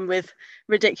for them with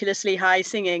ridiculously high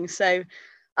singing. So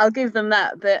I'll give them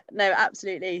that. But no,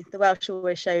 absolutely, the Welsh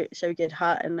always show good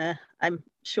heart, and I'm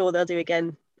sure they'll do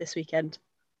again this weekend.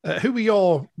 Who were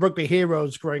your rugby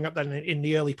heroes growing up then in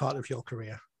the early part of your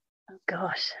career? Oh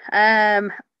gosh,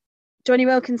 Johnny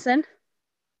Wilkinson.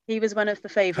 He was one of the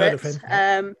favourites. Heard of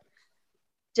him,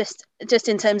 yeah. Just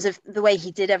in terms of the way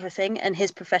he did everything and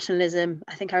his professionalism.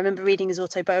 I think I remember reading his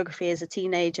autobiography as a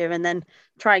teenager and then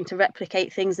trying to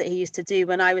replicate things that he used to do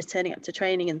when I was turning up to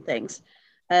training and things.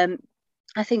 I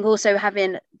think also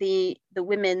having the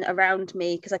women around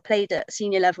me, because I played at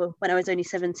senior level when I was only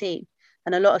 17,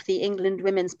 and a lot of the England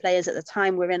women's players at the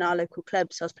time were in our local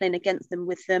club, so I was playing against them,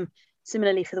 with them,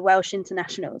 similarly for the Welsh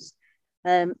internationals.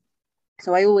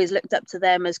 So I always looked up to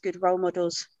them as good role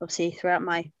models, obviously, throughout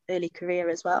my early career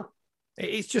as well.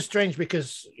 It's just strange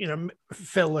because, you know,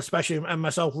 Phil especially and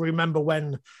myself remember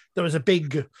when there was a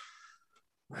big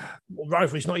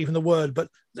rivalry, is not even the word, but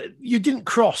you didn't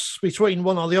cross between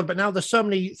one or the other. But now there's so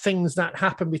many things that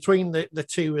happen between the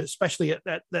two, especially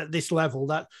at this level,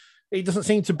 that it doesn't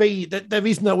seem to be that there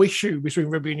is no issue between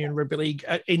rugby union and rugby league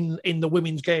in the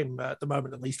women's game at the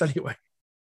moment, at least anyway.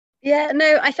 Yeah,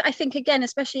 no, I think, again,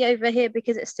 especially over here,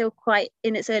 because it's still quite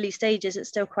in its early stages, it's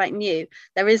still quite new.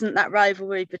 There isn't that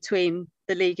rivalry between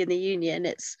the league and the union.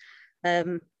 It's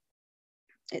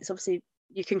obviously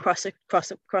you can cross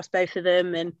both of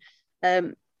them,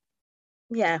 and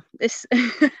yeah, this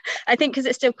I think because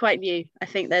it's still quite new. I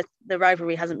think that the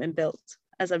rivalry hasn't been built,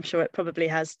 as I'm sure it probably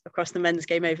has across the men's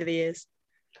game over the years.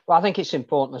 Well, I think it's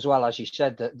important as well, as you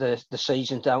said, that the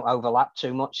seasons don't overlap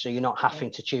too much, so you're not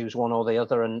having to choose one or the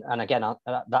other. And again,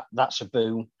 that's a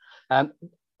boom.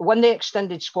 When the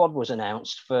extended squad was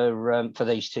announced for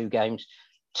these two games,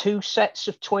 2 sets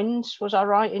of twins, was I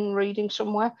right in reading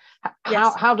somewhere?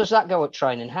 Yes. How does that go at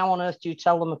training? How on earth do you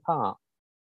tell them apart?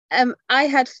 I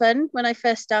had fun when I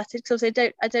first started, because I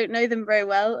don't know them very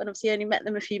well, and obviously only met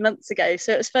them a few months ago.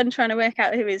 So it was fun trying to work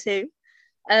out who is who.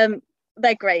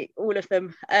 They're great, all of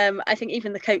them. I think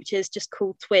even the coaches just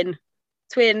call twin,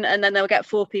 and then they'll get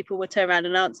 4 people will turn around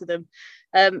and answer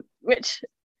them, which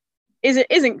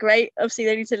isn't great. Obviously,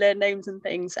 they need to learn names and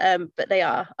things, but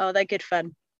they're good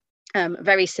fun.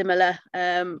 Very similar,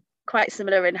 quite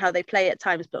similar in how they play at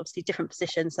times, but obviously different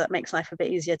positions, so that makes life a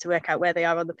bit easier to work out where they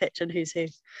are on the pitch and who's who.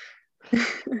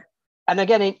 And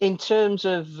again, in terms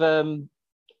of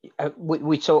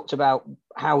we talked about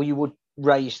how you would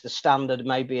raise the standard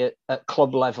maybe at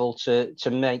club level to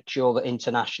make sure that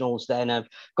internationals then have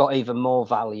got even more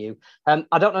value.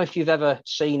 I don't know if you've ever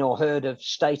seen or heard of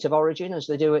State of Origin, as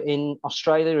they do it in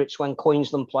Australia. It's when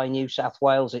Queensland play New South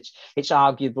Wales. It's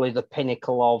arguably the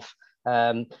pinnacle of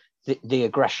the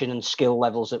aggression and skill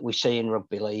levels that we see in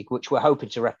rugby league, which we're hoping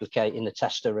to replicate in the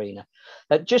Test arena.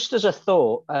 Just as a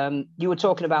thought, you were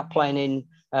talking about playing in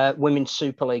Women's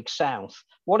Super League South.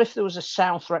 What if there was a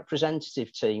South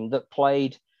representative team that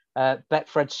played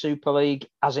Betfred Super League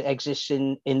as it exists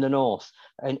in the North,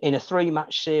 in a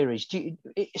 3-match series?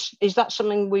 Is that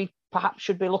something we perhaps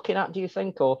should be looking at, do you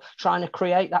think, or trying to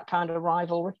create that kind of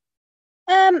rivalry?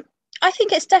 I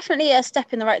think it's definitely a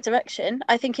step in the right direction.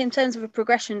 I think in terms of a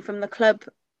progression from the club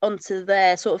onto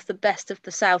their sort of the best of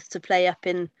the South to play up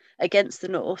in against the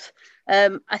North,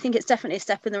 I think it's definitely a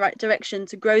step in the right direction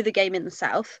to grow the game in the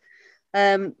South.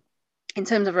 In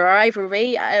terms of a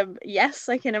rivalry, yes,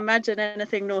 I can imagine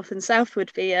anything North and South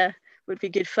would be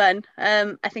good fun.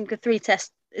 I think a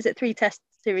 3-test, is it 3-test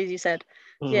series you said?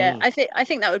 Mm. Yeah, I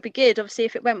think that would be good. Obviously,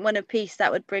 if it went one apiece,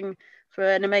 that would bring for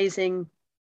an amazing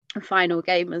final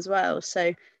game as well.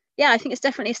 So yeah, I think it's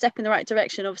definitely a step in the right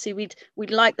direction. Obviously,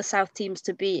 we'd like the South teams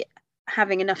to be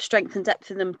having enough strength and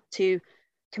depth in them to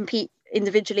compete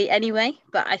individually anyway.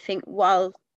 But I think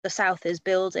while the South is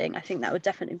building, I think that would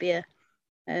definitely be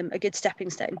a good stepping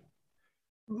stone.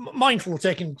 Mindful of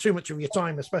taking too much of your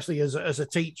time, especially as a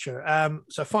teacher.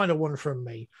 So final one from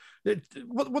me.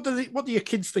 What do your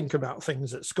kids think about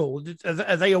things at school?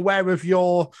 Are they aware of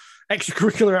your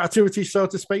extracurricular activities, so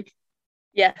to speak?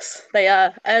 Yes, they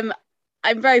are.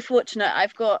 I'm very fortunate.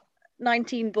 I've got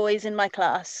 19 boys in my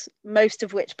class, most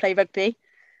of which play rugby.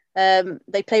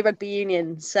 They play rugby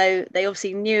union, so they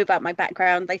obviously knew about my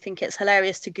background. They think it's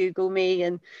hilarious to Google me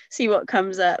and see what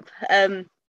comes up.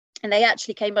 And they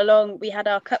actually came along. We had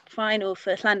our cup final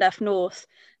for Llandaff North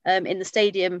in the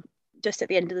stadium just at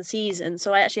the end of the season.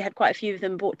 So I actually had quite a few of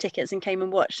them bought tickets and came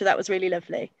and watched. So that was really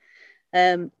lovely.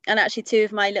 And actually 2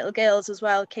 of my little girls as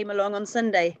well came along on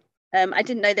Sunday. I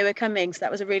didn't know they were coming, so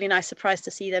that was a really nice surprise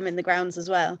to see them in the grounds as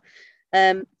well.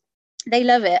 They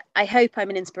love it. I hope I'm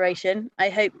an inspiration. I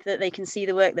hope that they can see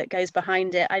the work that goes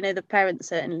behind it. I know the parents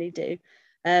certainly do.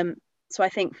 So I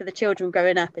think for the children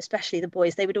growing up, especially the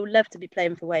boys, they would all love to be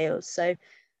playing for Wales. So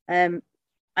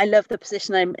I love the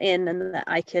position I'm in and that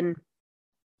I can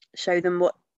show them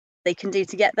what they can do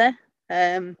to get there.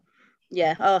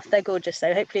 They're gorgeous.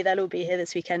 So hopefully they'll all be here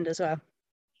this weekend as well.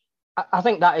 I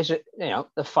think that is,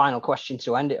 the final question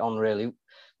to end it on, really.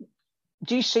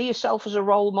 Do you see yourself as a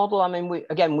role model? I mean,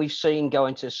 we've seen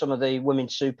going to some of the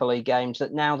Women's Super League games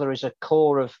that now there is a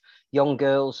core of young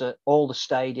girls at all the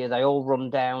stadia. They all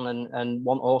run down and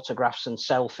want autographs and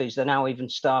selfies. They're now even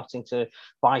starting to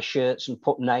buy shirts and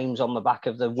put names on the back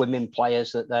of the women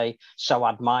players that they so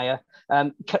admire.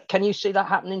 Can you see that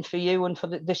happening for you and for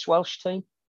this Welsh team?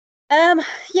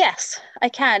 Yes, I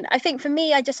can. I think for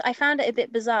me, I found it a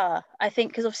bit bizarre. I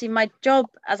think because obviously my job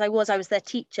as I was their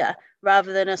teacher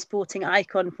rather than a sporting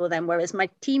icon for them. Whereas my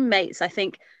teammates, I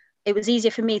think it was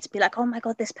easier for me to be like, oh my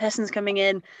God, this person's coming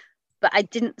in. But I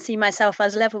didn't see myself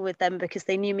as level with them because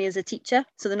they knew me as a teacher.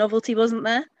 So the novelty wasn't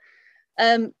there.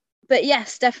 But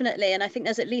yes, definitely. And I think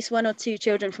there's at least 1 or 2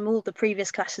 children from all the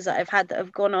previous classes that I've had that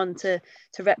have gone on to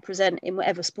represent in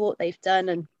whatever sport they've done.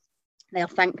 And they'll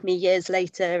thank me years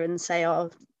later and say, oh,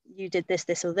 you did this,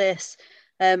 this or this.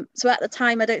 So at the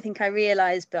time, I don't think I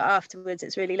realised, but afterwards,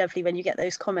 it's really lovely when you get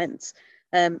those comments,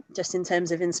 just in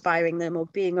terms of inspiring them or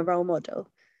being a role model.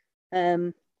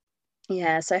 So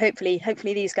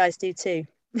hopefully these guys do too.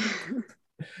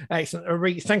 Excellent.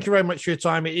 Arit, thank you very much for your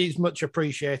time. It is much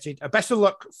appreciated. Best of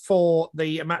luck for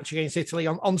the match against Italy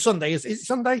on Sunday. Is it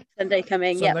Sunday? Sunday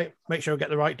coming, Sunday. Yep. Make sure I get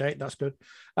the right date. That's good.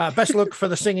 Best of luck for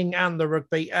the singing and the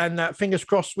rugby. And fingers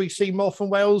crossed we see more from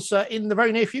Wales in the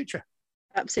very near future.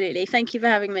 Absolutely. Thank you for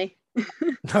having me.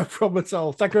 No problem at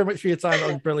all. Thank you very much for your time. That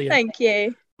was brilliant. Thank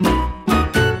you.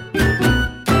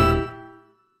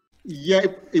 Yeah,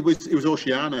 it was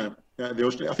Oceania. I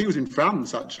think it was in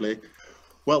France, actually.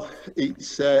 Well,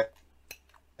 it's as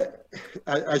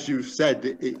you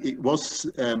said, it was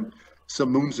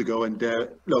some moons ago, and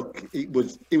look, it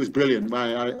was brilliant.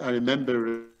 I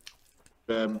remember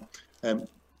playing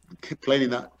in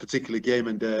that particular game,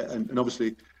 and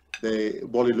obviously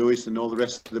Wally Lewis and all the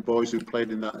rest of the boys who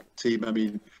played in that team. I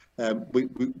mean, we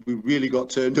really got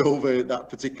turned over at that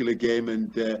particular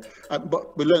game,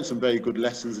 but we learned some very good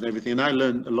lessons and everything. And I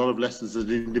learned a lot of lessons as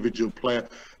an individual player.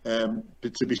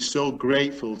 But to be so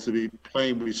grateful to be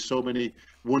playing with so many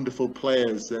wonderful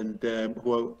players, and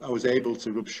who I was able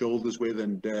to rub shoulders with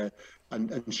and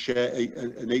share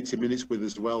an 80 minutes with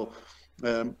as well.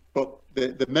 But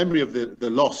the memory of the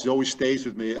loss always stays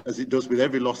with me, as it does with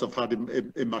every loss I've had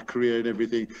in my career and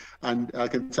everything. And I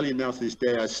can tell you now to this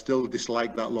day, I still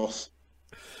dislike that loss.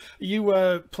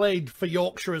 You played for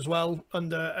Yorkshire as well,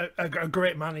 under a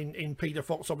great man in Peter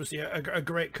Fox, obviously a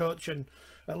great coach and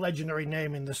a legendary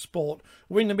name in the sport.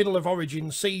 We're in the middle of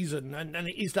Origin season, and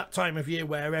it is that time of year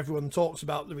where everyone talks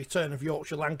about the return of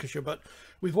Yorkshire-Lancashire. But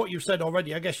with what you've said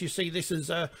already, I guess you see this as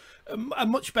a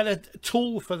much better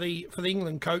tool for the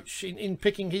England coach in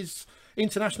picking his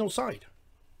international side.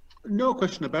 No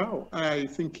question about. I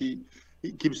think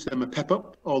it gives them a pep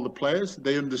up, all the players.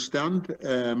 They understand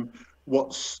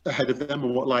what's ahead of them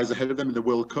and what lies ahead of them in the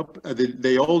World Cup.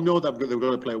 They all know that they've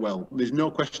got to play well. There's no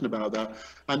question about that.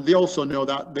 And they also know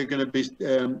that they're going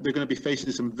to be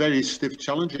facing some very stiff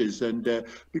challenges. And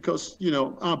because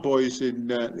our boys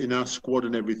in our squad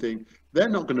and everything, they're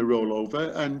not going to roll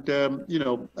over. And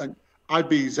and I'd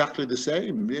be exactly the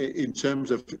same in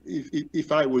terms of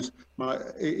if I was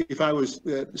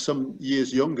some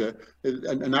years younger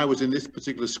and I was in this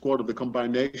particular squad of the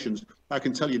Combined Nations. I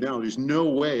can tell you now, there's no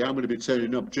way I'm going to be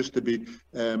turning up just to be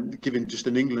giving just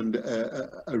an England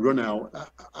a run out.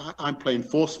 I'm playing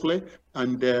forcefully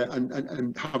and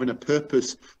having a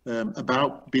purpose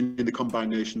about being in the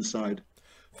Combined Nations side.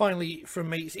 Finally, from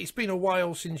me, it's been a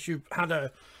while since you've had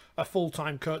a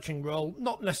full-time coaching role,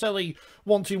 not necessarily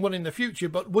wanting one in the future,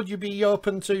 but would you be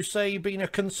open to, say, being a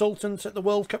consultant at the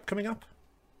World Cup coming up?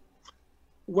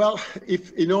 Well,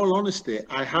 if in all honesty,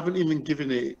 I haven't even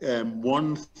given it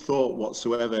one thought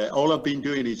whatsoever. All I've been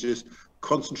doing is just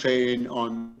concentrating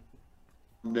on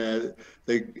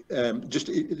just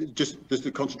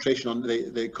the concentration on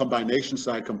the combination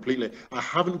side completely. I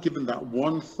haven't given that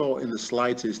one thought in the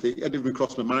slightest. It didn't even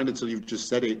cross my mind until you've just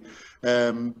said it.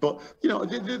 But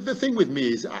the thing with me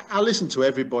is I listen to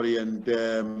everybody, and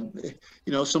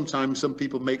sometimes some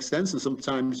people make sense, and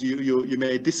sometimes you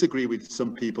may disagree with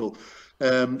some people.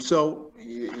 So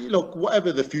look,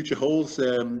 whatever the future holds,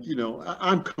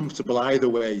 I'm comfortable either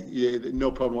way.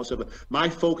 No problem whatsoever. My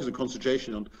focus and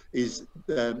concentration on is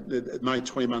my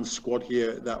 20-man squad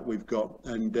here that we've got,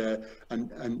 and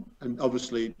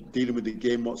obviously dealing with the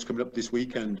game what's coming up this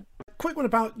weekend. Quick one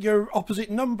about your opposite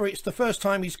number. It's the first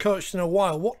time he's coached in a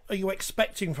while. What are you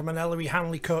expecting from an Ellery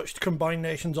Hanley coached Combined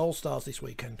Nations All-Stars this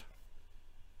weekend?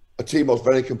 A team was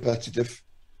very competitive.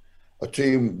 A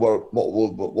team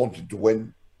wanted to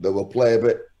win. They will play a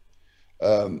bit,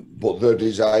 but their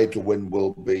desire to win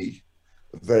will be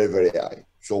very, very high.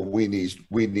 So we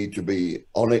need to be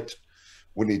on it.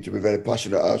 We need to be very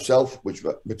passionate ourselves, which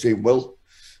the team will.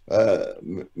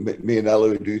 Me and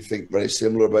Ellery do think very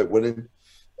similar about winning.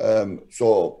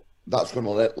 So that's going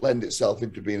to lend itself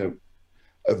into being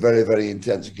a very, very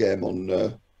intense game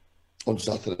on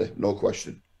Saturday, no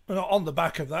question. On the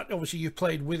back of that, obviously you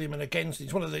played with him and against him.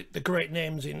 He's one of the great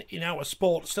names in our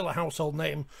sport, still a household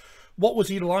name. What was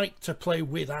he like to play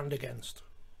with and against?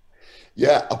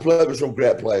 Yeah, I played with some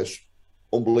great players,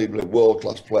 unbelievably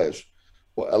world-class players,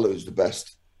 but Ellery was the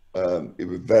best. He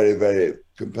was very, very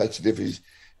competitive. His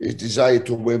desire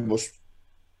to win was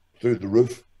through the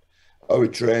roof. How he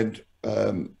trained,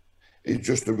 he's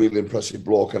just a really impressive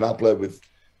bloke. And I played with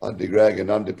Andy Gregg and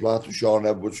Andy Platt and Sean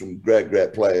Edwards, some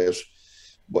great players.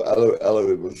 But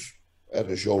Ellery was head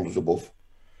and shoulders above.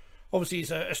 Obviously,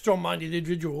 he's a strong-minded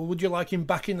individual. Would you like him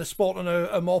back in the sport on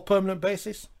a more permanent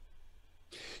basis?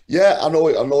 Yeah, I know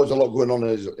there's a lot going on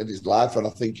in his life, and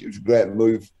I think it was a great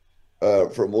move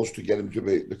from us to get him to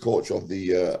be the coach of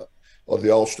the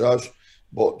All-Stars.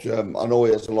 But I know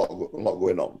he has a lot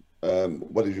going on.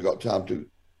 Whether he's got time to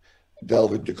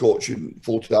delve into coaching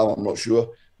full-time, I'm not sure,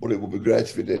 but it would be great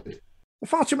if he did.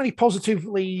 Far too many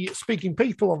positively speaking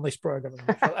people on this programme,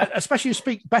 especially who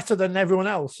speak better than everyone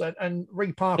else. And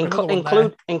Reed Parker,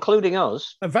 including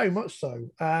us. Very much so.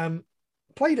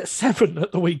 Played at 7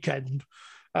 at the weekend.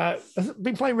 Has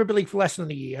been playing rugby league for less than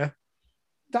a year.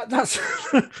 That's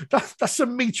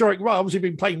some meteoric rise. Obviously,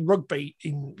 been playing rugby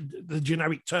in the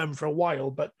generic term for a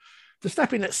while, but to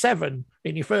step in at 7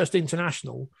 in your first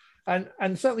international, and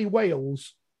certainly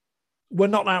Wales were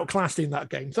not outclassed in that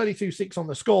game. 32-6 on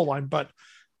the scoreline, but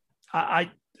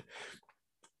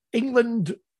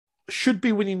England should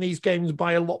be winning these games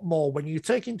by a lot more when you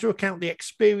take into account the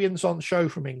experience on show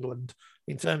from England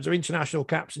in terms of international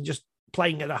caps and just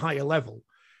playing at a higher level.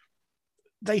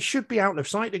 They should be out of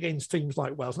sight against teams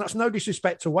like Wales. And that's no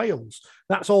disrespect to Wales.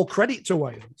 That's all credit to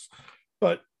Wales.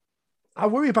 But I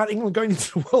worry about England going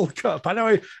into the World Cup. I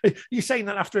know you're saying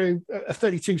that after a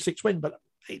 32-6 win, but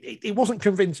it wasn't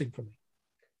convincing for me.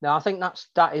 No, I think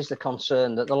that is the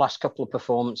concern, that the last couple of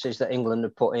performances that England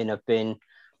have put in have been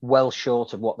well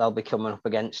short of what they'll be coming up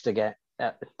against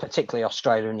particularly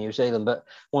Australia and New Zealand, but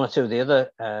one or two of the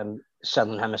other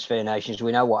Southern Hemisphere nations,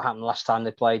 we know what happened last time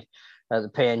they played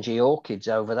the PNG Orchids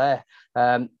over there.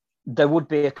 There would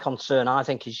be a concern, I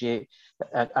think, as you,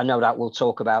 I no doubt we'll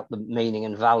talk about the meaning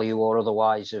and value or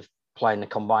otherwise of playing the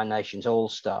Combined Nations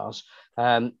All-Stars.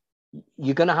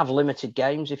 You're going to have limited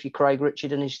games if you're Craig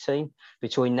Richard and his team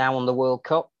between now and the World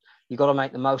Cup. You've got to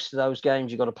make the most of those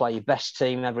games. You've got to play your best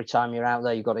team every time you're out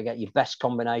there. You've got to get your best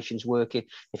combinations working.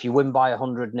 If you win by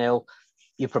 100-0,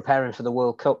 you're preparing for the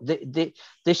World Cup.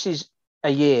 This is a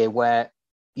year where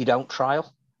you don't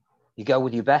trial. You go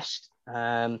with your best.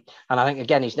 And I think,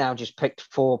 again, he's now just picked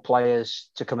 4 players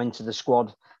to come into the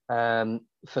squad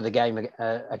for the game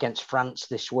against France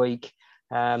this week.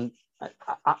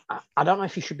 I don't know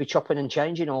if you should be chopping and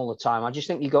changing all the time. I just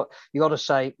think you got to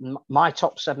say my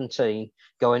top 17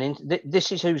 going in.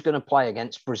 This is who's going to play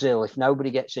against Brazil if nobody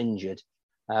gets injured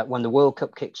when the World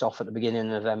Cup kicks off at the beginning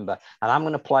of November. And I'm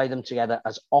going to play them together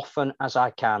as often as I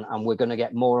can. And we're going to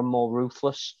get more and more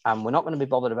ruthless. And we're not going to be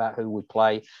bothered about who we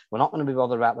play. We're not going to be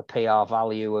bothered about the PR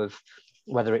value of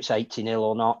whether it's 80-0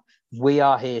 or not. We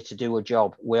are here to do a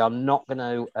job. We are not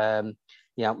going to,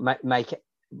 make it.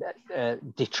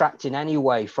 Detract in any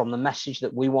way from the message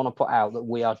that we want to put out, that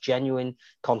we are genuine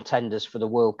contenders for the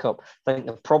World Cup. I think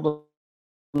the problem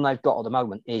they've got at the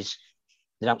moment is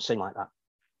they don't seem like that.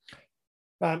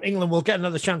 England will get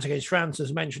another chance against France,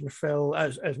 as mentioned, Phil.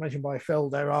 As mentioned by Phil,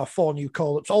 there are 4 new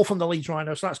call-ups, all from the Leeds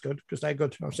Rhinos, so that's good because they're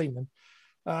good. I've seen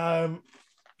them.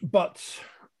 But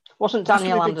wasn't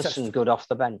Danielle Anderson good off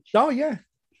the bench? Oh yeah,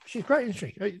 she's great, isn't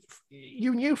she?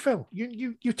 You knew, Phil.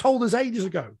 You told us ages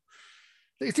ago.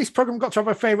 Is this program got to have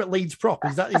a favourite Leeds prop?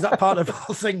 Is that part of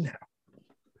our thing now?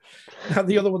 And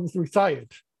the other one's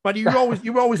retired. But you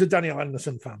were always a Danielle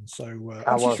Anderson fan, so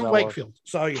she's from Wakefield,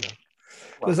 so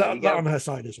there's that on her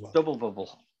side as well. Double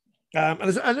bubble. And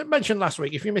as I mentioned last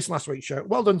week, if you missed last week's show,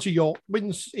 well done to York.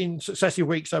 Wins in successive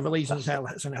weeks over Leeds and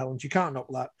St Helens. You can't knock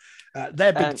that.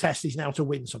 Their big test is now to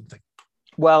win something.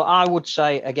 Well, I would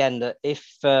say again that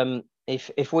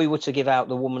if we were to give out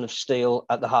the Woman of Steel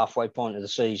at the halfway point of the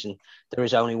season, there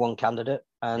is only one candidate,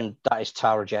 and that is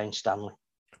Tara Jane Stanley.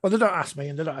 Well, they don't ask me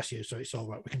and they don't ask you, so it's all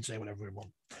right. We can say whatever we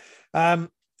want.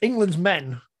 England's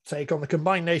men take on the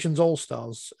Combined Nations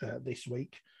All-Stars this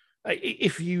week.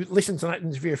 If you listened to that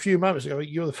interview a few moments ago,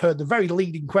 you'll have heard the very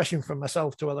leading question from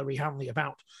myself to Ellery Hanley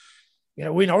about,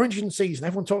 we're in Origin season.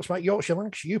 Everyone talks about Yorkshire,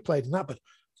 Lancashire. You played in that, but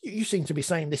you seem to be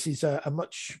saying this is a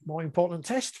much more important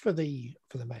test for the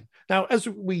men. Now, as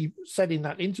we said in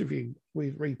that interview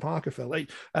with Reed Parker, Phil,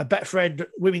 Betfred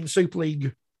Women's Super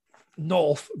League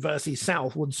North versus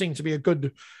South would seem to be a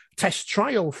good test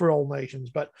trial for all nations,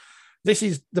 but this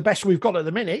is the best we've got at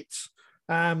the minute.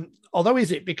 Although,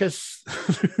 is it? Because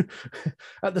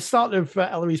at the start of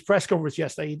Ellery's press conference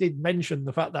yesterday, he did mention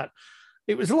the fact that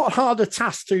it was a lot harder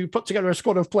task to put together a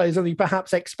squad of players than he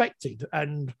perhaps expected.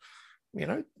 And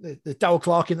the Dow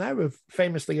Clark in there,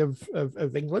 famously of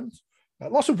England.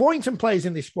 Lots of Warrington players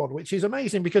in this squad, which is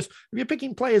amazing because if you're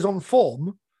picking players on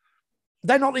form,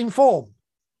 they're not in form.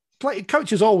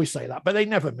 Coaches always say that, but they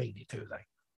never mean it, do they?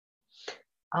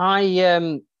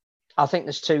 I think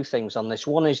there's 2 things on this.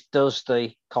 One is, does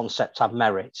the concept have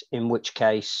merit? In which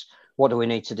case, what do we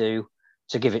need to do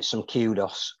to give it some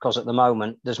kudos? Because at the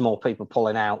moment, there's more people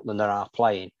pulling out than there are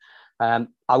playing. I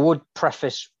would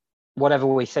preface whatever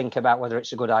we think about whether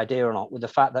it's a good idea or not with the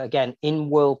fact that, again, in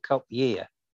World Cup year,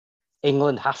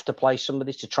 England have to play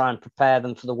somebody to try and prepare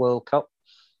them for the World Cup.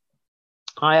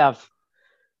 I have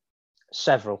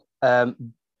several, but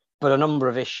a number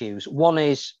of issues. One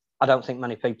is, I don't think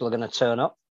many people are going to turn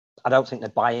up. I don't think they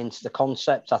buy into the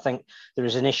concept. I think there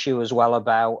is an issue as well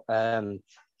about the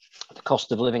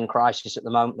cost of living crisis at the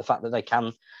moment, the fact that they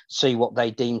can see what they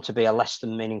deem to be a less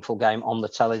than meaningful game on the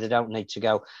telly. They don't need to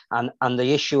go. And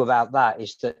the issue about that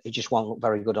is that it just won't look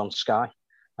very good on Sky.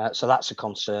 So that's a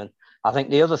concern. I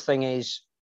think the other thing is,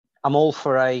 I'm all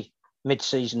for a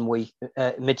mid-season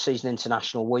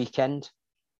international weekend.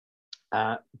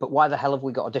 But why the hell have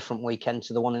we got a different weekend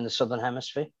to the one in the Southern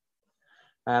Hemisphere?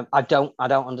 I don't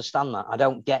understand that. I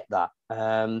don't get that.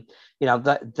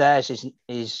 Theirs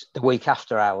is the week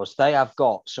after ours. They have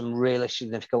got some really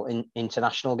significant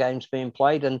international games being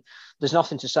played, and there's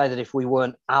nothing to say that if we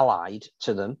weren't allied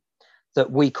to them,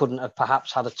 that we couldn't have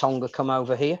perhaps had a Tonga come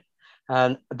over here,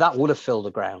 and that would have filled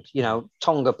the ground.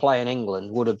 Tonga playing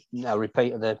England would have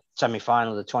repeated the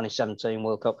semi-final of the 2017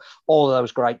 World Cup. All of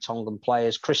those great Tongan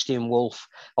players, Christian Wolff,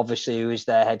 obviously, who is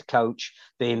their head coach,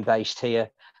 being based here.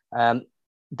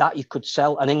 that you could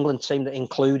sell an England team that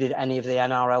included any of the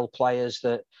NRL players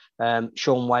that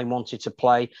Sean Wayne wanted to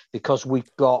play, because we've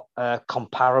got a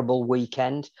comparable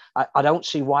weekend. I don't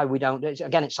see why we don't do it.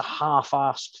 Again, it's a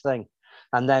half-assed thing.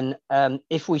 And then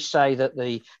if we say that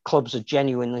the clubs are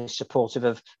genuinely supportive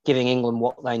of giving England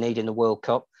what they need in the World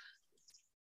Cup,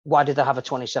 why did they have a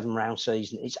 27-round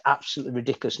season? It's absolutely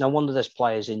ridiculous. No wonder there's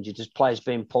players injured. There's players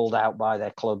being pulled out by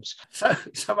their clubs. So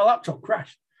my laptop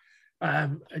crashed.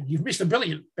 And you've missed a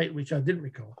brilliant bit, which I didn't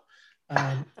record.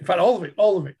 In fact, all of it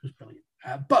was brilliant.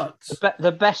 But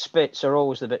the best bits are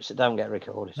always the bits that don't get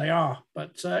recorded. They are.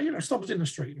 But, stop us in the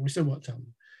street and we still won't tell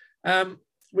them.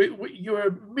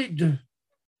 You're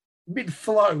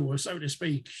mid-flow, so to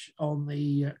speak, on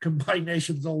the Combined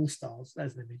Nations All-Stars.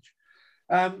 There's an image.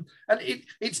 And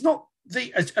it's not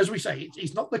as we say,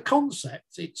 it's not the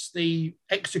concept, it's the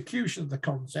execution of the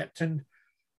concept. And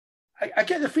I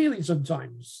get the feeling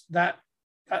sometimes that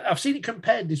I've seen it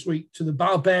compared this week to the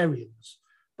Barbarians,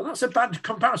 but that's a bad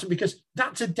comparison because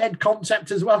that's a dead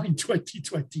concept as well in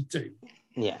 2022.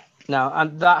 Yeah, no,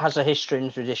 and that has a history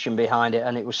and tradition behind it,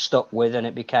 and it was stuck with, and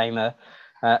it became an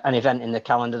event in the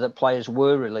calendar that players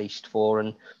were released for,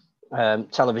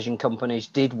 and television companies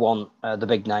did want the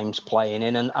big names playing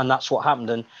in, and that's what happened.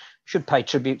 And should pay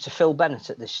tribute to Phil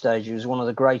Bennett at this stage. He was one of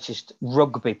the greatest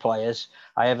rugby players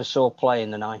I ever saw play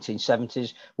in the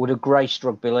 1970s, would have graced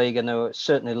rugby league, and there were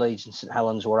certainly Leeds and St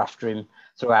Helens were after him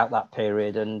throughout that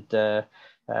period. And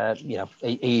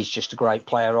he's just a great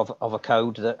player of a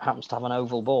code that happens to have an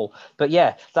oval ball. But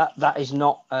yeah, that is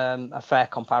not a fair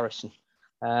comparison.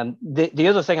 The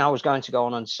other thing I was going to go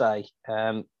on and say,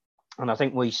 and I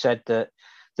think we said that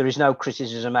there is no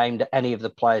criticism aimed at any of the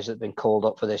players that have been called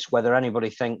up for this, whether anybody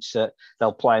thinks that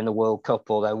they'll play in the World Cup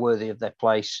or they're worthy of their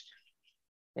place.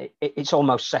 It's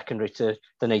almost secondary to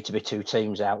the need to be two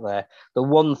teams out there. The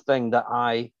one thing that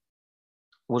I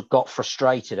got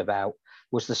frustrated about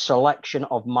was the selection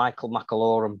of Michael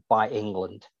McIlorum by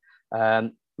England.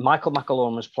 Michael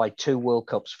McIlorum has played 2 World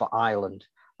Cups for Ireland.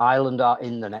 Ireland are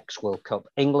in the next World Cup.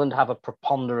 England have a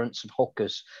preponderance of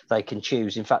hookers they can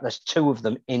choose. In fact, there's 2 of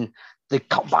them in the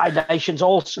Combined Nations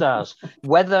All-Stars.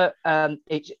 Whether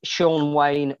it's Sean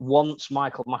Wayne wants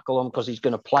Michael McIlorum because he's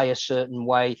going to play a certain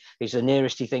way, he's the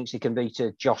nearest he thinks he can be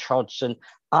to Josh Hodgson,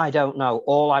 I don't know.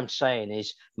 All I'm saying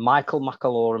is Michael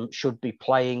McIlorum should be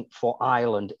playing for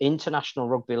Ireland. International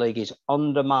Rugby League is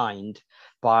undermined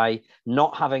by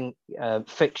not having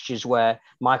fixtures where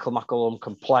Michael McIlorum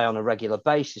can play on a regular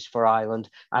basis for Ireland.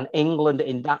 And England,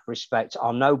 in that respect,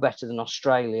 are no better than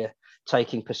Australia,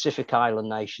 taking Pacific Island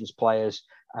nations players,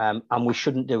 and we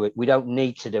shouldn't do it. We don't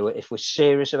need to do it. If we're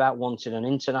serious about wanting an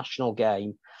international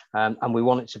game and we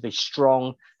want it to be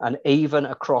strong and even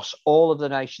across all of the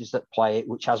nations that play it,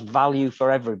 which has value for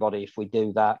everybody if we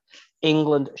do that,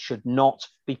 England should not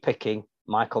be picking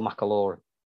Michael McIlorum.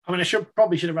 I mean, I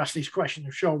probably should have asked this question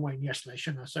of Sean Wayne yesterday,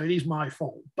 shouldn't I? So it is my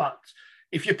fault. But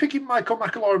if you're picking Michael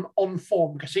McIlorum on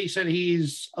form, because he said he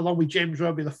is, along with James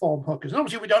Roby, the form hookers, and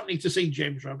obviously we don't need to see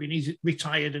James Roby, and he's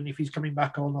retired, and if he's coming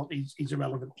back or not, he's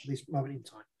irrelevant at this moment in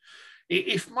time.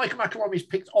 If Michael McIlorum is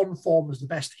picked on form as the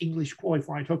best English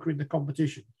qualified hooker in the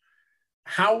competition,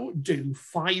 how do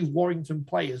 5 Warrington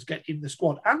players get in the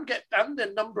squad and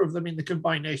a number of them in the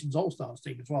Combined Nations All-Stars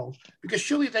team as well? Because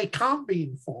surely they can't be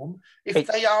in form if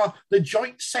they are the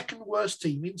joint second worst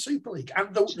team in Super League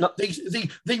and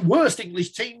the worst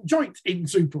English team joint in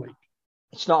Super League.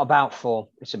 It's not about form.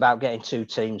 It's about getting 2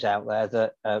 teams out there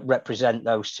that represent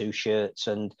those 2 shirts.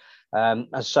 And as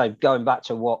I say, going back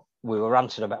to what we were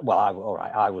ranting about, well,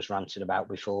 I was ranting about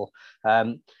before.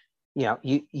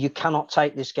 You cannot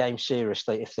take this game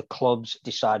seriously if the clubs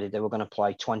decided they were going to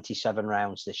play 27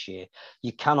 rounds this year.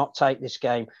 You cannot take this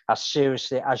game as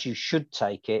seriously as you should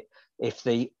take it if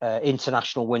the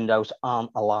international windows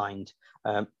aren't aligned.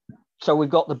 So we've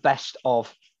got the best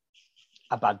of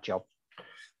a bad job.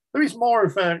 There is more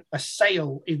of a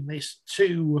sale in this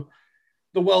to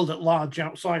the world at large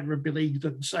outside rugby league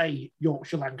than, say,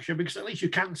 Yorkshire, Lancashire, because at least you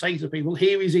can say to people,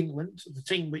 here is England, the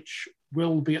team which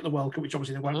will be at the World Cup, which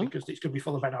obviously they won't because it's going to be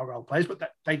full of NRL players, but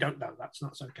they don't know. That's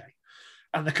okay.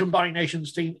 And the Combined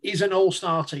Nations team is an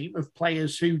all-star team of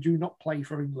players who do not play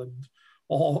for England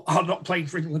or are not playing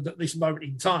for England at this moment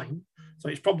in time. So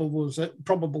it's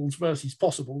probables versus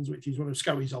possibles, which is one of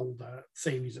Scully's old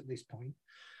theories at this point.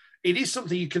 It is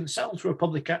something you can sell to a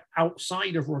public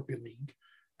outside of rugby league.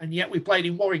 And yet we played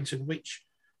in Warrington, which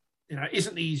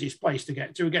isn't the easiest place to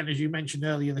get to. Again, as you mentioned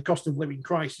earlier, the cost of living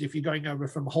crisis, if you're going over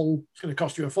from Hull, it's going to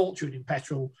cost you a fortune in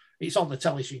petrol. It's on the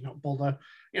telly, so you not bother.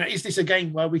 Is this a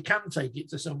game where we can take it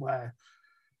to somewhere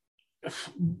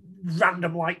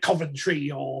random like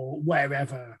Coventry or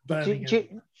wherever,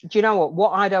 Birmingham. Do you know what?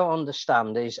 What I don't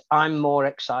understand is I'm more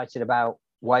excited about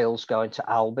Wales going to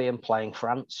Albi and playing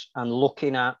France and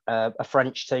looking at a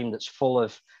French team that's full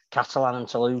of Catalan and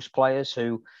Toulouse players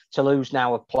who Toulouse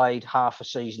now have played half a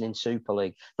season in Super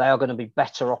League. They are going to be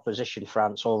better opposition,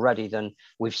 France, already than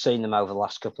we've seen them over the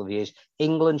last couple of years.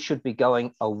 England should be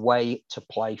going away to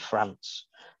play France,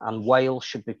 and Wales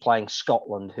should be playing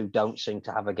Scotland, who don't seem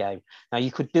to have a game. Now,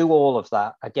 you could do all of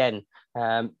that. Again,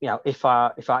 if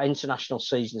our international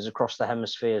seasons across the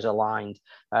hemispheres aligned,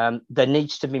 there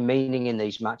needs to be meaning in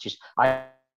these matches. I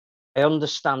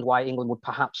understand why England would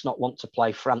perhaps not want to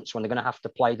play France when they're going to have to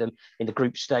play them in the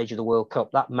group stage of the World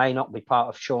Cup. That may not be part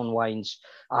of Sean Wayne's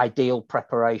ideal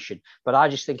preparation. But I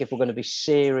just think if we're going to be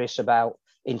serious about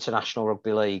international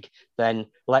rugby league, then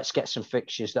let's get some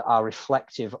fixtures that are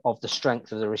reflective of the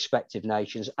strength of the respective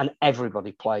nations, and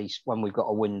everybody plays when we've got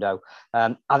a window.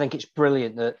 I think it's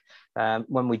brilliant that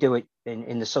when we do it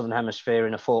in the Southern Hemisphere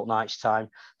in a fortnight's time,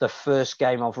 the first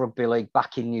game of rugby league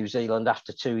back in New Zealand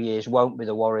after 2 years won't be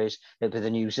the Warriors, it'll be the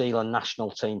New Zealand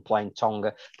national team playing Tonga.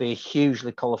 It'll be a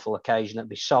hugely colourful occasion. It'll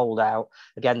be sold out.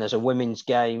 Again, there's a women's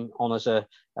game on as a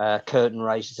curtain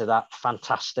raiser to that.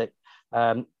 Fantastic.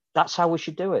 That's how we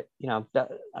should do it. If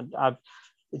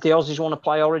the Aussies want to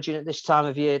play Origin at this time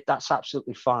of year, that's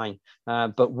absolutely fine.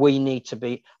 But we need to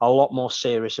be a lot more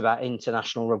serious about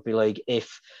international rugby league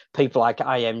if people like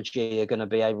IMG are going to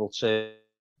be able to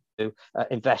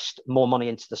invest more money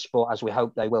into the sport, as we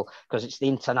hope they will, because it's the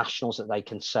internationals that they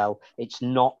can sell. It's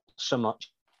not so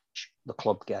much the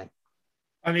club game.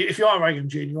 And if you are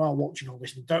IMG and you are watching all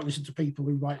this, don't listen to people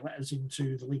who write letters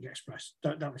into the League Express.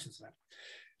 Don't listen to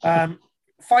them.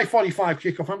 5:45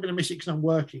 kickoff. I'm going to miss it because I'm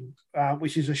working,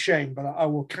 which is a shame, but I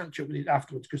will catch up with it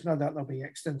afterwards because no doubt there'll be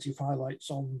extensive highlights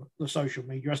on the social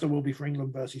media, as there will be for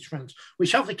England versus France,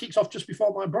 which hopefully kicks off just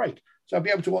before my break. So I'll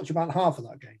be able to watch about half of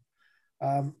that game.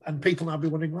 And people now be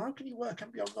wondering, well, how can you work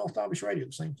and be on North Derbyshire Radio at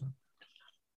the same time?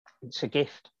 It's a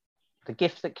gift. The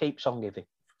gift that keeps on giving.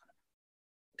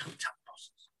 Don't tell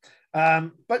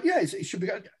bosses. But yeah, it should be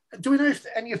good. Do we know if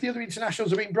any of the other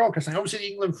internationals are being broadcast? Obviously,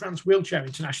 the England-France wheelchair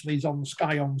international is on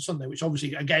Sky on Sunday, which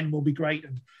obviously, again, will be great.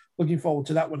 And looking forward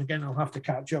to that one again. I'll have to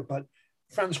catch up. But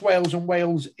France-Wales and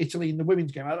Wales-Italy in the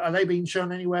women's game, are they being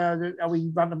shown anywhere? Are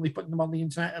we randomly putting them on the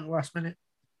internet at the last minute?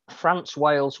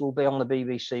 France-Wales will be on the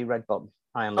BBC Red Button,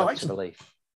 I am led to believe.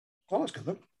 Well, that's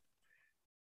good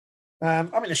then.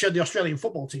 They showed the Australian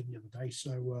football team the other day,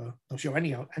 so they'll show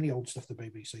any old stuff to the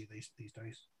BBC these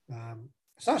days.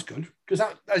 So that's good because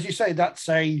that, as you say, that's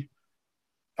a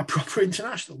proper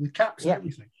international with caps and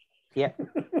everything. Yeah.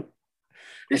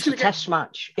 It's a test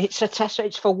match. It's a test.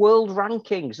 It's for world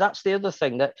rankings. That's the other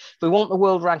thing, that if we want the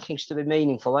world rankings to be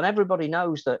meaningful, and everybody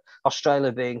knows that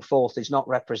Australia being fourth is not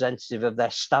representative of their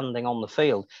standing on the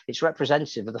field. It's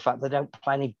representative of the fact they don't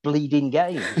play any bleeding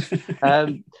games.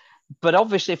 But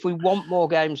obviously, if we want more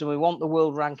games and we want the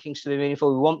world rankings to be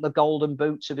meaningful, we want the Golden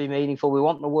Boot to be meaningful, we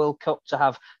want the World Cup to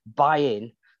have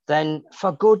buy-in, then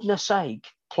for goodness sake,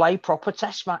 play proper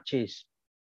test matches.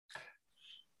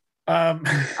 Am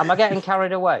I getting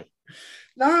carried away?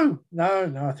 No.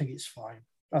 I think it's fine.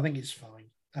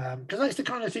 Because that's the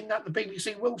kind of thing that the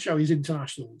BBC will show is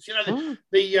internationals.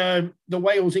 The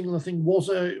Wales England thing was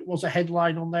a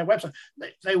headline on their website.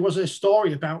 There was a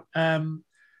story about.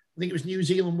 I think it was New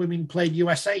Zealand women played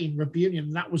USA in rugby union.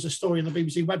 And that was a story on the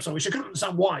BBC website, which I couldn't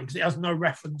understand why, because it has no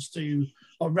reference to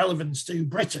or relevance to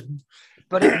Britain.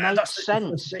 But it makes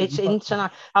sense. It's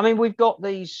international. I mean, we've got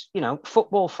these,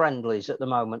 football friendlies at the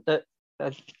moment that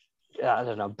are, I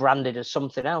don't know, branded as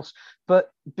something else.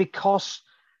 But because,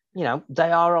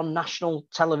 they are on national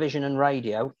television and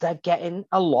radio, they're getting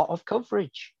a lot of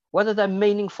coverage. Whether they're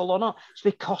meaningful or not, it's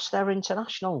because they're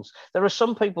internationals. There are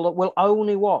some people that will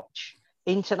only watch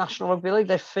international rugby league,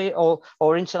 they feel,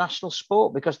 or international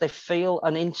sport, because they feel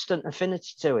an instant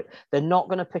affinity to it. They're not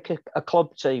going to pick a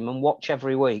club team and watch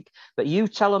every week, but you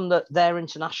tell them that their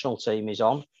international team is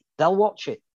on, they'll watch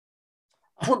it.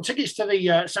 I want tickets to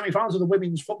the semi-finals of the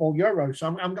Women's Football Euro, so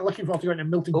I'm looking forward to going to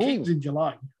Milton Keynes in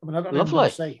July. I mean, I don't know what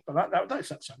to say, but that's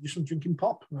just from drinking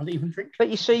pop. I don't even drink. But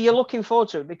you see, you're looking forward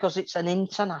to it because it's an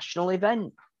international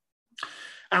event.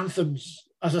 Anthems,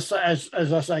 as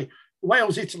I say,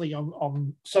 Wales, Italy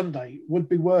on Sunday would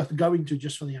be worth going to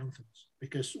just for the anthems,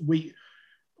 because we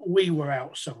were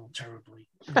outsold terribly.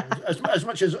 As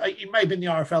much as it may have been the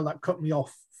RFL that cut me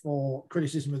off for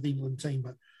criticism of the England team,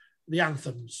 but the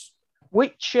anthems.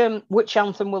 Which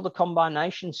anthem will the Combined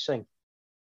Nations sing?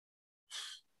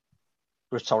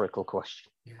 Rhetorical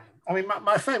question. Yeah. I mean,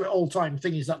 my favourite all-time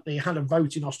thing is that they had a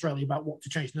vote in Australia about what to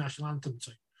change the national anthem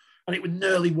to. and it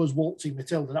nearly was Waltzing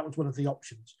Matilda. That was one of the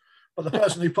options. But the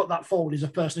person who put that forward is a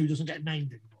person who doesn't get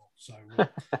named anymore. So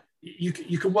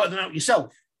you can work them out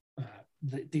yourself,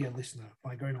 dear listener,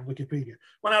 by going on Wikipedia.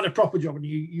 When I had a proper job and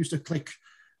you used to click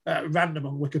random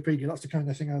on Wikipedia, that's the kind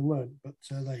of thing I learned. But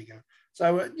there you go.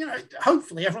 So,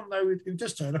 hopefully everyone though who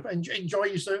does turn up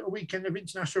enjoys a weekend of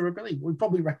international rugby league. We'd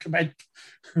probably recommend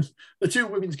the 2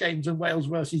 women's games in Wales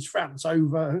versus France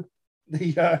over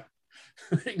the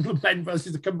England men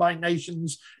versus the combined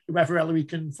nations, whoever else we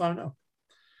can phone up.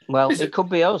 Well, it could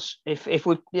be us. If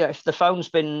the phone's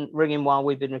been ringing while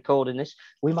we've been recording this,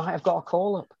 we might have got a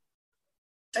call up.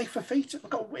 Day for feet. I've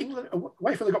got England.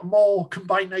 They've got more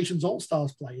combined nations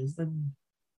all-stars players than.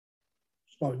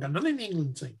 Well, we've got none in the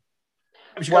England team.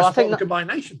 Well, I think combined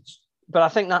nations. But I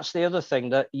think that's the other thing,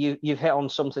 that you've hit on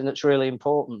something that's really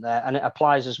important there, and it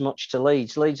applies as much to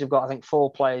Leeds. Leeds have got, I think,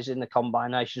 4 players in the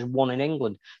combined nations, 1 in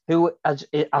England. Who, as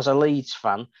a Leeds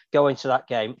fan, going to that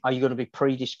game, are you going to be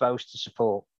predisposed to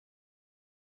support?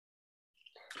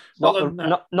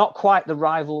 Not quite the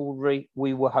rivalry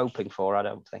we were hoping for, I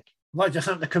don't think. I'd like to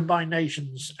thank the combined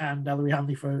nations and Ellery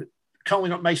Hanley for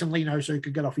calling up Mason Leno so he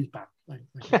could get off his ban.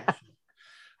 Thank you.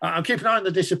 I'm keeping an eye on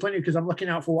the disciplinary because I'm looking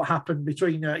out for what happened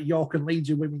between York and Leeds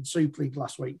in Women's Super League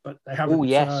last week, but they haven't. Oh,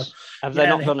 yes. Have they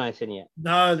not done anything yet?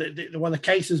 No, the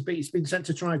case it's been sent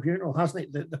to tribunal,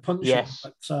 hasn't it? The punishment. Yes.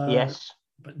 Yes.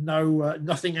 But no,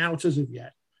 nothing out as of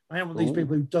yet. I am one of these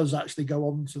people who does actually go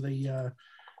on to the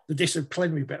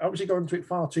disciplinary bit. I obviously go into it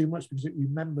far too much because it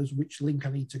remembers which link I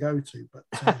need to go to.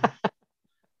 But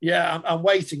yeah, I'm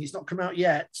waiting. It's not come out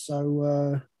yet,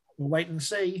 so we'll wait and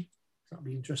see. That'll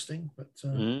be interesting, but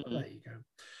there you go.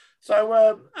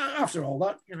 So after all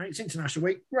that, it's International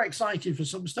Week. We're excited for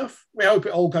some stuff. We hope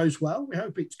it all goes well. We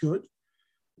hope it's good.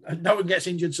 And no one gets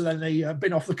injured, so then they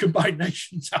bin off the combined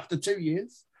nations after 2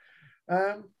 years.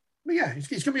 But yeah, it's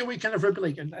going to be a weekend of rugby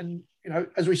league, and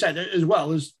as we said, as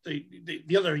well as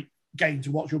the other game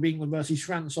to watch will be England versus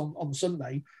France on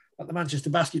Sunday at the Manchester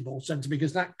Basketball Centre,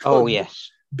 because that could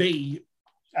be.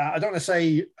 I don't want to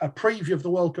say a preview of the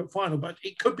World Cup final, but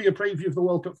it could be a preview of the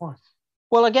World Cup final.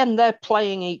 Well, again, they're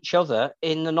playing each other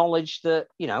in the knowledge that,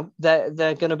 they're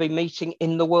going to be meeting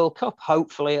in the World Cup,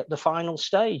 hopefully at the final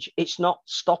stage. It's not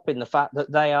stopping the fact that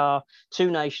they are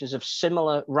 2 nations of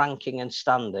similar ranking and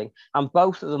standing, and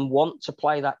both of them want to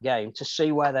play that game to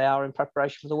see where they are in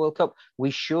preparation for the World Cup.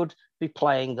 We should be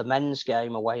playing the men's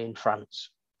game away in France.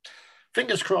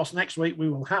 Fingers crossed next week we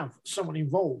will have someone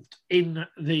involved in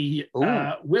the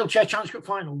Wheelchair Challenge Cup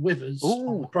final with us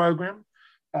on the programme.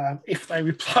 If they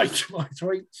reply to my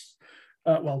tweets,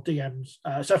 DMs.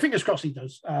 So fingers crossed he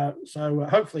does. So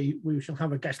hopefully we shall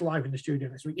have a guest live in the studio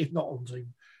next week, if not on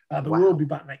Zoom. But we'll be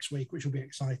back next week, which will be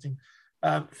exciting.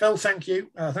 Phil, thank you.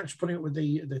 Thanks for putting up with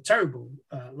the terrible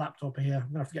laptop here. I'm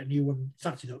going to have to get a new one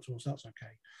Saturday up to us. That's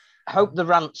okay. I hope the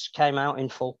rants came out in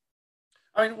full.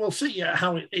 I mean, we'll see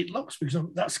how it looks, because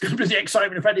that's going to be the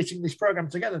excitement of editing this programme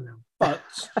together now. But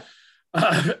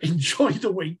enjoy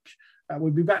the week.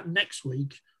 We'll be back next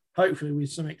week, hopefully with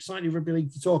some exciting rugby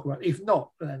league to talk about. If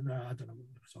not, then I don't know what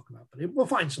we're going to talk about, but we'll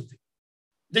find something.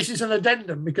 This is an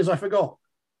addendum because I forgot.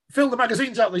 Phil, the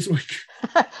magazine's out this week.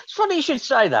 It's funny you should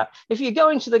say that. If you're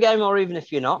going to the game, or even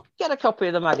if you're not, get a copy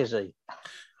of the magazine.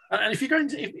 And if you're going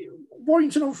to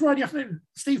Warrington on Friday afternoon,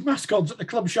 Steve Mascod's at the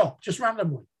club shop, just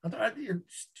randomly.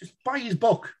 Just buy his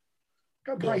book.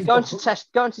 Go into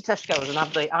Tesco's and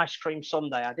have the ice cream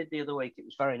sundae. I did the other week. It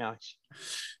was very nice.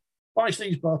 Buy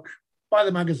Steve's book. Buy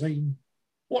the magazine.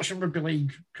 Watch some rugby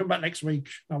league. Come back next week.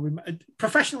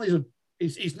 Professionalism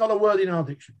is not a word in our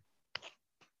dictionary.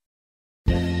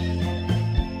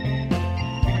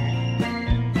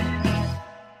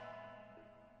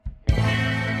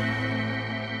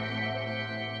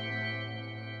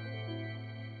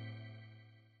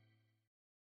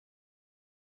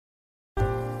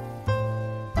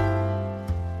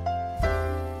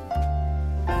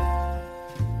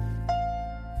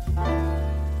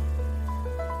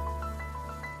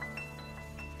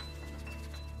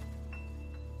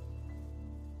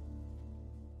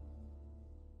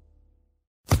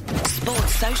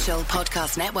 Social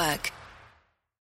Podcast Network.